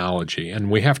terminology, and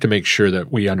we have to make sure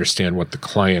that we understand what the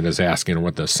client is asking and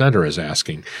what the center is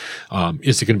asking.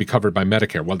 Is it going to be covered by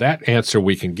Medicare? Well, that answer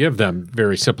we can give them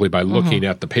very simply by looking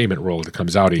at the payment roll that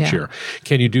comes out each year.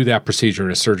 Can you do that procedure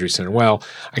in a surgery center? Well,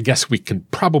 I guess we can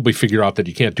probably figure out that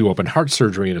you can't do open heart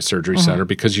surgery in a surgery center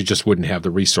because you just wouldn't have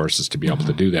the resources to be able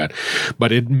to do that.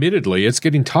 But admittedly, it's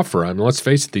getting tougher. I mean, let's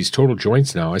face it, these total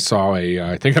joints now. I saw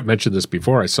I think I've mentioned this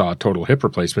before. I saw a total hip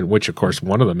replacement, which of course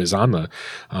one of them is on the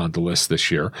list this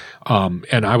year,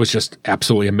 and I was just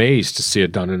absolutely amazed to see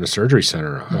it done in a surgery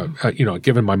center.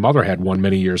 Given my mother had one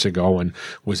many years ago and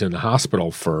was in the hospital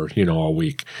for a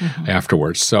week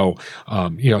afterwards. So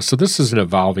so this is an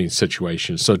evolving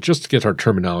situation. So just to get our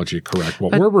terminology correct,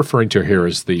 what we're referring to here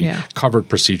is the covered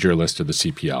procedure list of the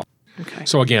CPL. Okay.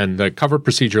 So again, the covered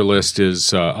procedure list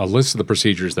is a list of the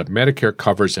procedures that Medicare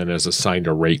covers and has assigned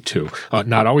a rate to.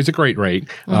 Not always a great rate,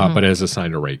 but has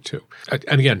assigned a rate to.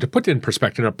 And again, to put it in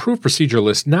perspective, an approved procedure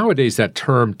list, nowadays that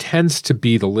term tends to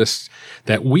be the list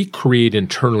that we create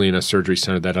internally in a surgery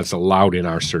center that is allowed in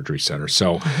our surgery center.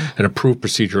 So an approved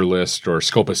procedure list or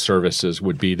scope of services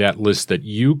would be that list that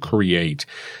you create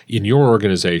in your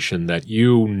organization, that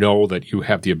you know that you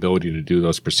have the ability to do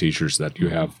those procedures, that you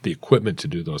have the equipment to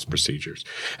do those procedures.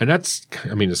 And that's,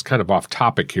 it's kind of off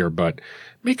topic here, but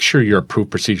make sure your approved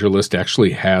procedure list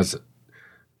actually has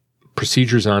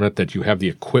procedures on it that you have the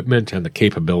equipment and the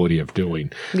capability of doing.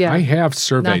 Yeah. I have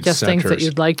surveyed not just centers. things that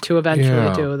you'd like to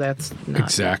eventually do. That's not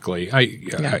exactly.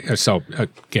 So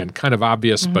again, kind of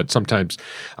obvious, but sometimes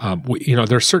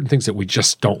there are certain things that we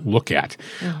just don't look at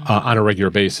on a regular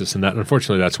basis, and that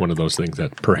unfortunately that's one of those things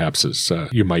that perhaps is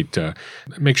you might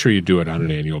make sure you do it on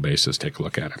an annual basis. Take a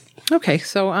look at it. Okay,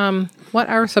 so what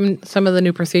are some of the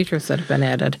new procedures that have been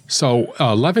added? So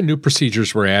 11 new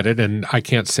procedures were added, and I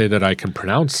can't say that I can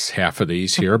pronounce half of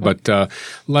these here, but I'll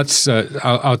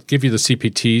give you the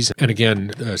CPTs. And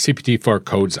again, CPT-4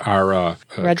 codes are a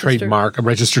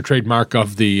registered trademark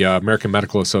of the American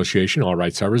Medical Association. All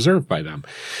rights are reserved by them.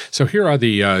 So here are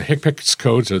the HCPCS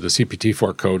codes, or the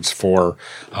CPT-4 codes for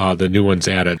the new ones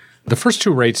added. The first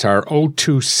two rates are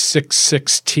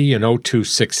 0266T and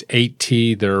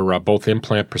 0268T. They're both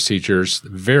implant procedures,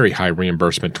 very high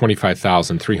reimbursement,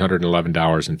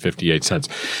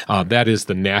 $25,311.58. That is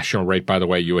the national rate, by the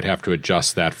way. You would have to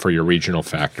adjust that for your regional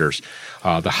factors.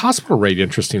 The hospital rate,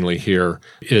 interestingly, here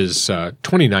is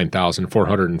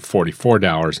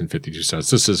 $29,444.52.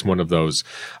 This is one of those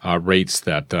rates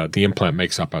that the implant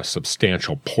makes up a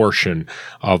substantial portion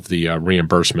of the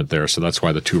reimbursement there. So that's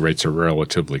why the two rates are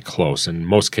relatively close. In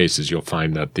most cases, you'll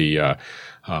find that the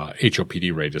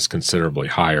HOPD rate is considerably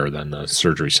higher than the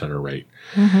surgery center rate.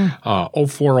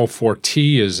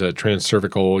 0404T is a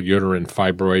transcervical uterine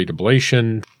fibroid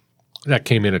ablation. That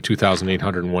came in at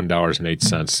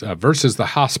 $2,801.08 versus the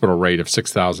hospital rate of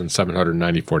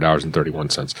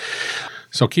 $6,794.31.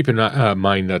 So keep in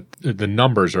mind that the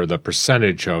numbers or the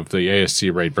percentage of the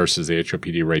ASC rate versus the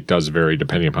HOPD rate does vary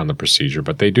depending upon the procedure,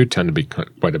 but they do tend to be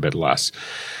quite a bit less.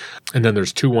 And then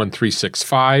there's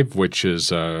 21365, which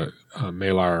is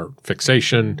malar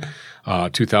fixation,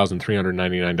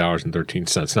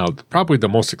 $2,399.13. Now, probably the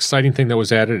most exciting thing that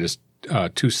was added is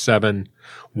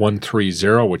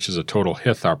 27130, which is a total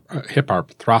hip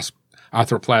arthroplasty.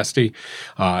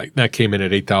 That came in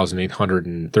at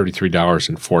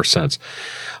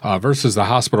 $8,833.04 versus the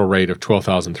hospital rate of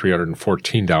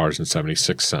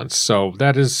 $12,314.76. So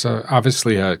that is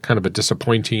obviously a kind of a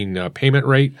disappointing payment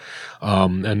rate.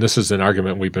 And this is an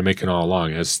argument we've been making all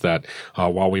along, is that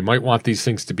while we might want these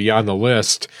things to be on the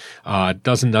list, it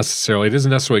isn't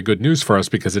necessarily good news for us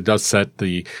because it does set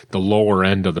the lower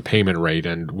end of the payment rate.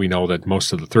 And we know that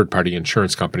most of the third-party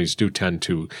insurance companies do tend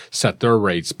to set their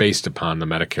rates based upon the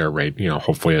Medicare rate,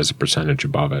 hopefully as a percentage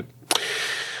above it.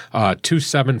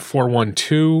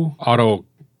 27412,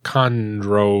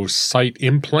 autochondrocyte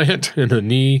implant in the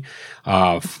knee,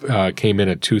 came in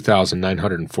at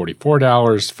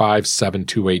 $2,944.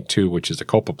 57282, which is a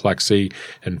colpoplexy,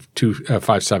 and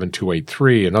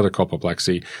 57283, another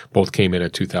colpoplexy, both came in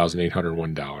at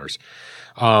 $2,801.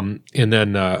 And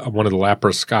then one of the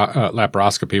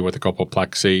laparoscopy with a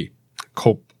colpoplexy,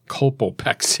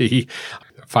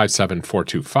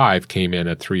 57425 came in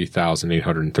at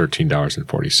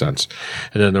 $3,813.40.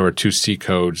 And then there were two C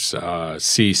codes,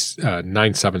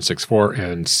 C9764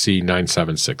 and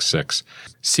C9766.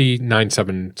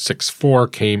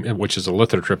 C9764 came in, which is a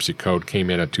lithotripsy code, came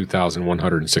in at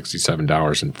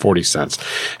 $2,167.40.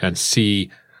 And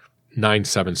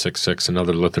C9766,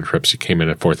 another lithotripsy, came in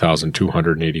at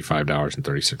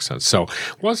 $4,285.36. So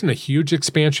it wasn't a huge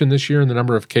expansion this year in the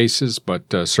number of cases, but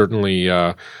certainly,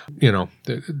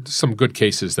 some good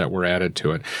cases that were added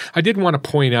to it. I did want to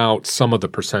point out some of the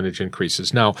percentage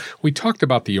increases. Now, we talked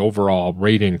about the overall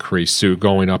rate increase, Sue,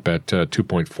 going up at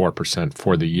 2.4%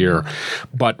 for the year,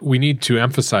 but we need to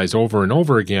emphasize over and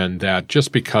over again that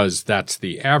just because that's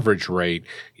the average rate,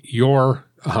 your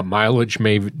mileage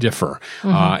may differ.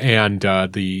 And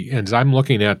as I'm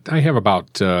looking at, I have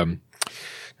about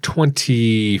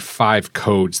 25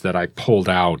 codes that I pulled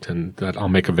out and that I'll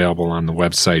make available on the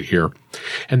website here.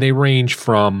 And they range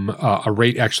from a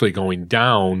rate actually going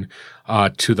down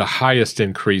to the highest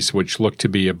increase, which looked to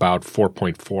be about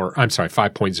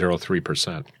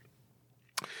 5.03%.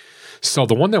 So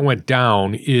the one that went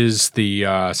down is the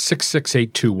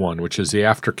 66821, which is the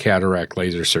after cataract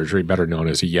laser surgery, better known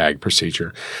as a YAG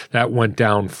procedure. That went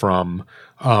down from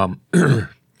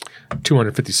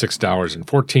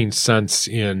 $256.14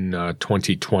 in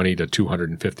 2020 to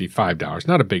 $255.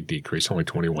 Not a big decrease, only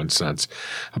 21 cents.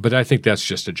 But I think that's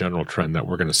just a general trend that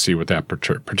we're going to see with that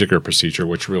particular procedure,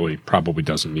 which really probably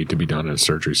doesn't need to be done in a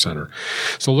surgery center.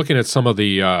 So looking at some of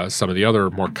the other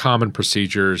more common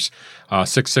procedures,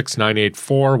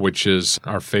 66984, which is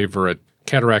our favorite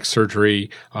cataract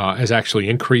surgery, has actually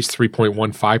increased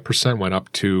 3.15%, went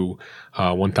up to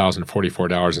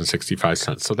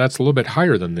 $1,044.65. So that's a little bit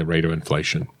higher than the rate of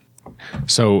inflation.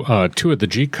 So two of the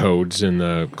G codes in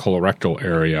the colorectal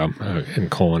area in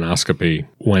colonoscopy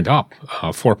went up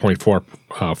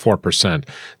 4.4%.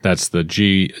 That's the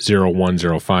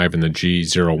G0105 and the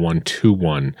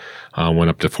G0121 went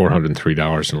up to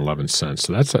 $403.11.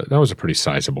 So that was a pretty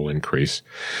sizable increase.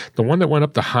 The one that went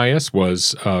up the highest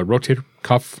was rotator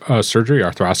cuff surgery,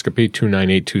 arthroscopy,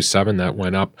 29827. That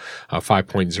went up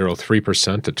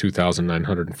 5.03% to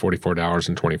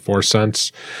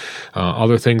 $2,944.24.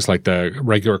 Other things like the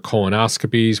regular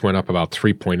colonoscopies went up about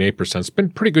 3.8%. It's been a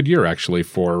pretty good year actually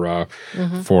for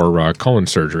colon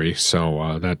surgery.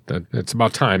 So it's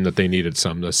about time that they needed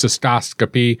some. The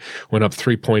cystoscopy went up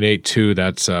 3.82.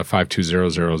 That's 52000.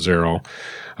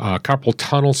 Carpal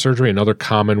tunnel surgery, another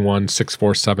common one,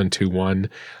 64721.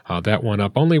 That went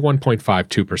up only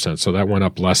 1.52%. So that went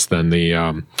up less than the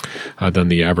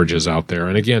averages out there.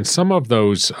 And again, some of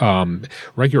those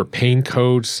regular pain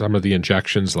codes, some of the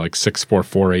injections like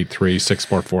 64483,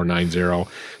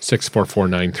 64490,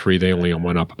 64493, they only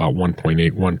went up about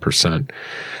 1.81%.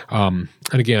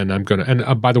 And again,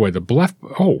 by the way, the BLEF,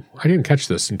 I didn't catch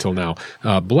this until now.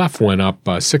 BLEF went up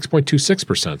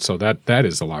 6.26%. So that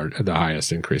is the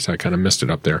highest increase. I kind of missed it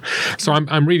up there. So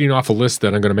I'm reading off a list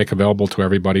that I'm going to make available to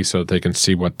everybody so that they can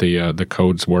see what the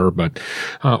codes were. But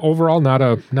overall, not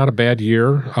a bad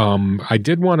year. I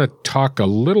did want to talk a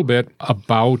little bit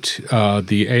about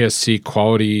the ASC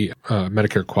quality,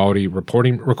 Medicare quality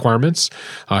reporting requirements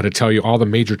to tell you all the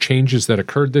major changes that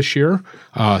occurred this year.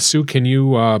 Sue, can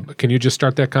you just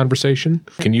start that conversation?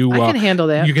 I can handle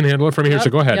that. You can handle it from here,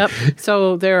 so go ahead. Yep.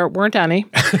 So there weren't any.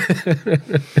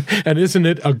 And isn't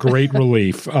it a great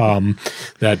relief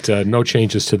that no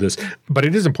changes to this? But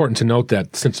it is important to note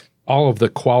that since all of the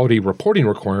quality reporting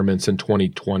requirements in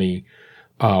 2020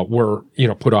 were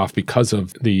put off because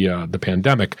of the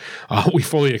pandemic, we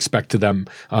fully expect them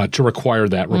to require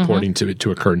that reporting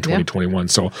to occur in 2021.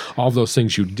 So all those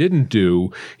things you didn't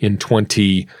do in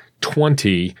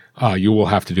 2020, you will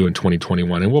have to do in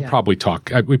 2021. And we'll probably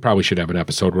talk, we probably should have an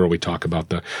episode where we talk about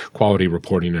the quality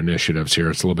reporting initiatives here.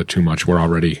 It's a little bit too much. We're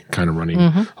already kind of running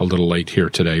a little late here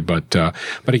today. But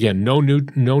again, no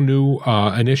new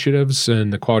initiatives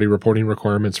and the quality reporting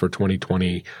requirements for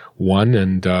 2021.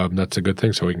 And that's a good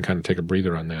thing. So we can kind of take a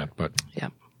breather on that. But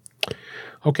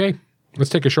okay. Let's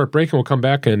take a short break and we'll come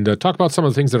back and talk about some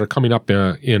of the things that are coming up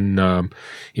in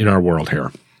our world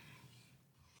here.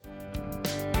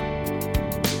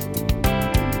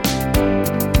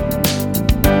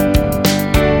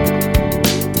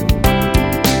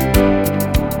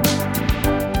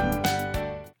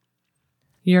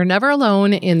 You're never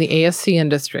alone in the ASC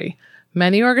industry.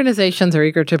 Many organizations are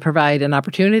eager to provide an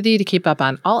opportunity to keep up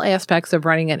on all aspects of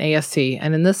running an ASC,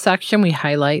 and in this section, we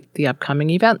highlight the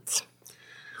upcoming events.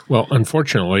 Well,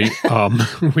 unfortunately,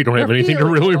 we don't have anything to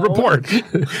really report.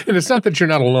 And it's not that you're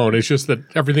not alone. It's just that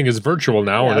everything is virtual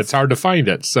now and it's hard to find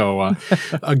it. So,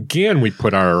 again, we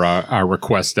put our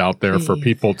request out there for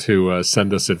people to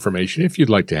send us information if you'd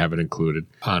like to have it included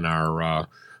on our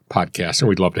podcast, and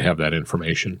we'd love to have that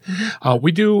information.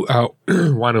 We do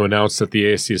want to announce that the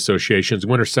ASC Association's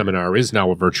Winter Seminar is now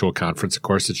a virtual conference. Of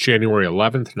course, it's January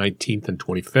 11th, 19th, and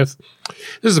 25th.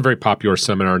 This is a very popular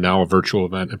seminar, now a virtual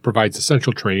event. It provides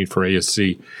essential training for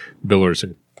ASC billers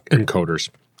and coders.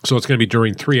 So it's going to be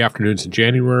during 3 afternoons in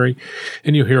January,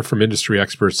 and you'll hear from industry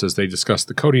experts as they discuss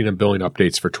the coding and billing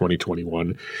updates for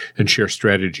 2021 and share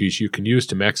strategies you can use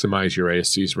to maximize your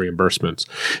ASC's reimbursements.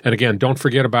 And again, don't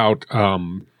forget about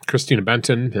Christina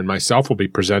Benton and myself will be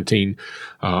presenting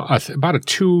about a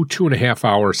 2.5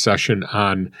 hour session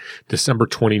on December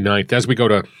 29th. As we go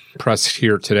to press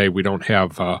here today, we don't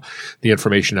have the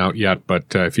information out yet, but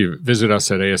if you visit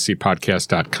us at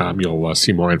ascpodcast.com, you'll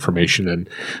see more information, and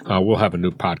we'll have a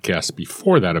new podcast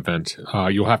before that event.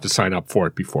 You'll have to sign up for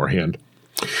it beforehand.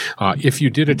 If you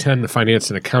did attend the finance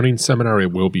and accounting seminar,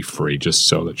 it will be free, just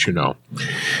so that you know.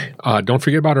 Don't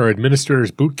forget about our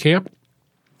Administrators Boot Camp.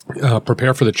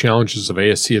 Prepare for the challenges of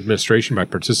ASC administration by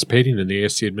participating in the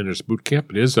ASC Administrators Boot Camp.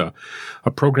 It is a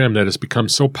program that has become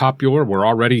so popular. We're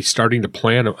already starting to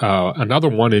plan another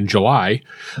one in July.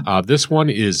 This one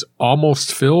is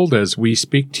almost filled as we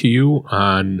speak to you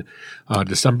on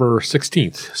December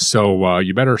 16th. So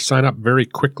you better sign up very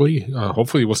quickly.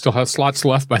 Hopefully we'll still have slots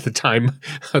left by the time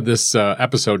this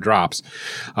episode drops.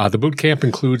 The boot camp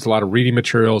includes a lot of reading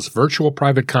materials, virtual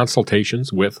private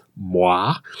consultations with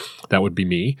moi, that would be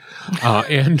me,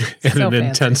 and an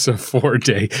intensive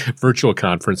 4-day virtual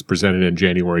conference presented in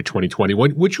January 2020,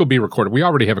 which will be recorded. We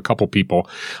already have a couple people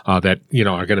that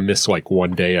are going to miss like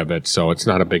one day of it, so it's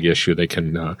not a big issue. They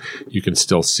can you can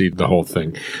still see the whole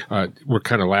thing. We're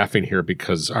kind of laughing here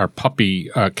because our puppy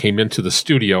came into the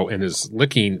studio and is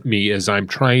licking me as I'm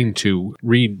trying to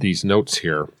read these notes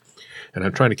here, and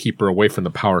I'm trying to keep her away from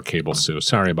the power cable, Sue.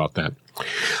 Sorry about that.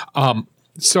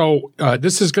 So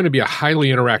this is going to be a highly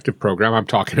interactive program. I'm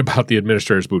talking about the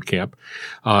Administrators Boot Camp.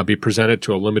 Be presented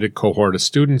to a limited cohort of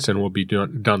students and will be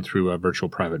done through virtual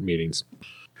private meetings.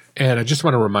 And I just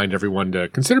want to remind everyone to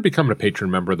consider becoming a patron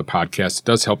member of the podcast. It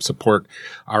does help support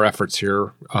our efforts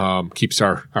here, keeps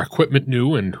our equipment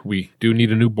new, and we do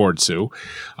need a new board, Sue.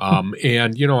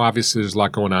 And, obviously there's a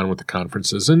lot going on with the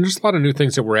conferences, and there's a lot of new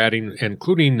things that we're adding,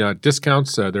 including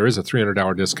discounts. There is a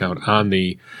 $300 discount on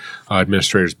the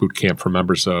Administrators Boot Camp for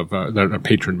members of that are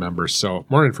patron members. So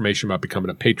more information about becoming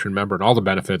a patron member and all the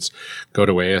benefits, go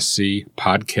to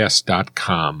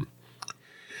ascpodcast.com.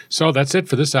 So that's it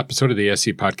for this episode of the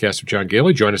ASC Podcast with John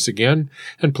Gailey. Join us again.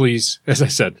 And please, as I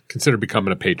said, consider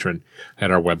becoming a patron at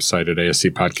our website at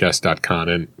ascpodcast.com.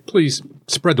 And please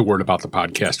spread the word about the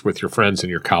podcast with your friends and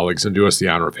your colleagues, and do us the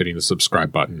honor of hitting the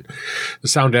subscribe button. The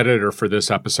sound editor for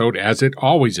this episode, as it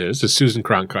always is Susan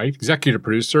Cronkite. Executive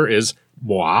producer is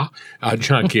moi,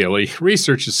 John Gailey.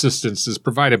 Research assistance is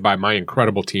provided by my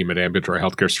incredible team at Ambulatory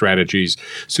Healthcare Strategies: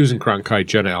 Susan Cronkite,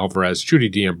 Jenna Alvarez, Judy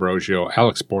D'Ambrosio,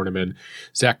 Alex Borneman,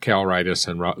 Zach Calritis,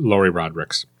 and Lori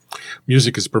Rodricks.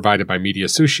 Music is provided by Media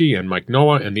Sushi and Mike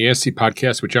Noah, and the ASC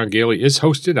Podcast with John Gailey is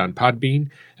hosted on Podbean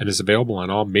and is available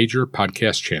on all major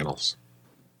podcast channels.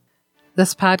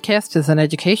 This podcast is an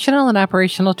educational and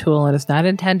operational tool and is not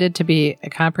intended to be a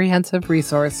comprehensive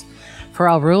resource for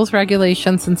all rules,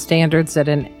 regulations, and standards that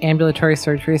an ambulatory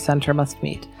surgery center must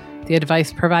meet. The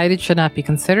advice provided should not be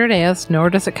considered as, nor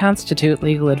does it constitute,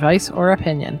 legal advice or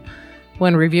opinion.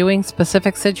 When reviewing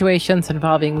specific situations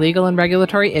involving legal and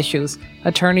regulatory issues,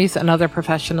 attorneys and other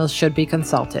professionals should be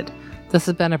consulted. This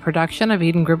has been a production of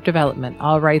Eden Group Development.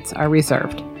 All rights are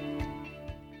reserved.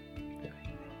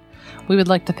 We would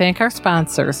like to thank our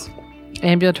sponsors,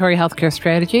 Ambulatory Healthcare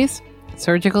Strategies,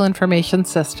 Surgical Information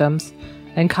Systems,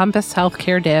 Encompass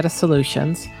Healthcare Data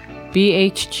Solutions,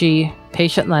 BHG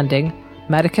Patient Lending,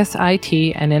 Medicus IT,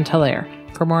 and Intel-Air.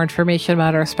 For more information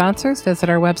about our sponsors, visit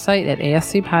our website at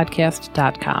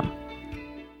ascpodcast.com.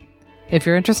 If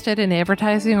you're interested in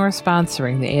advertising or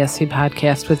sponsoring the ASC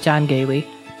Podcast with John Gailey,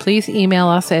 please email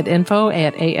us at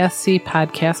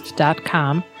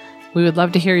info@ascpodcast.com. We would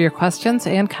love to hear your questions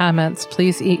and comments.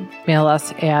 Please email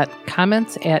us at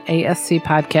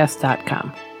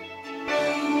comments@ascpodcast.com.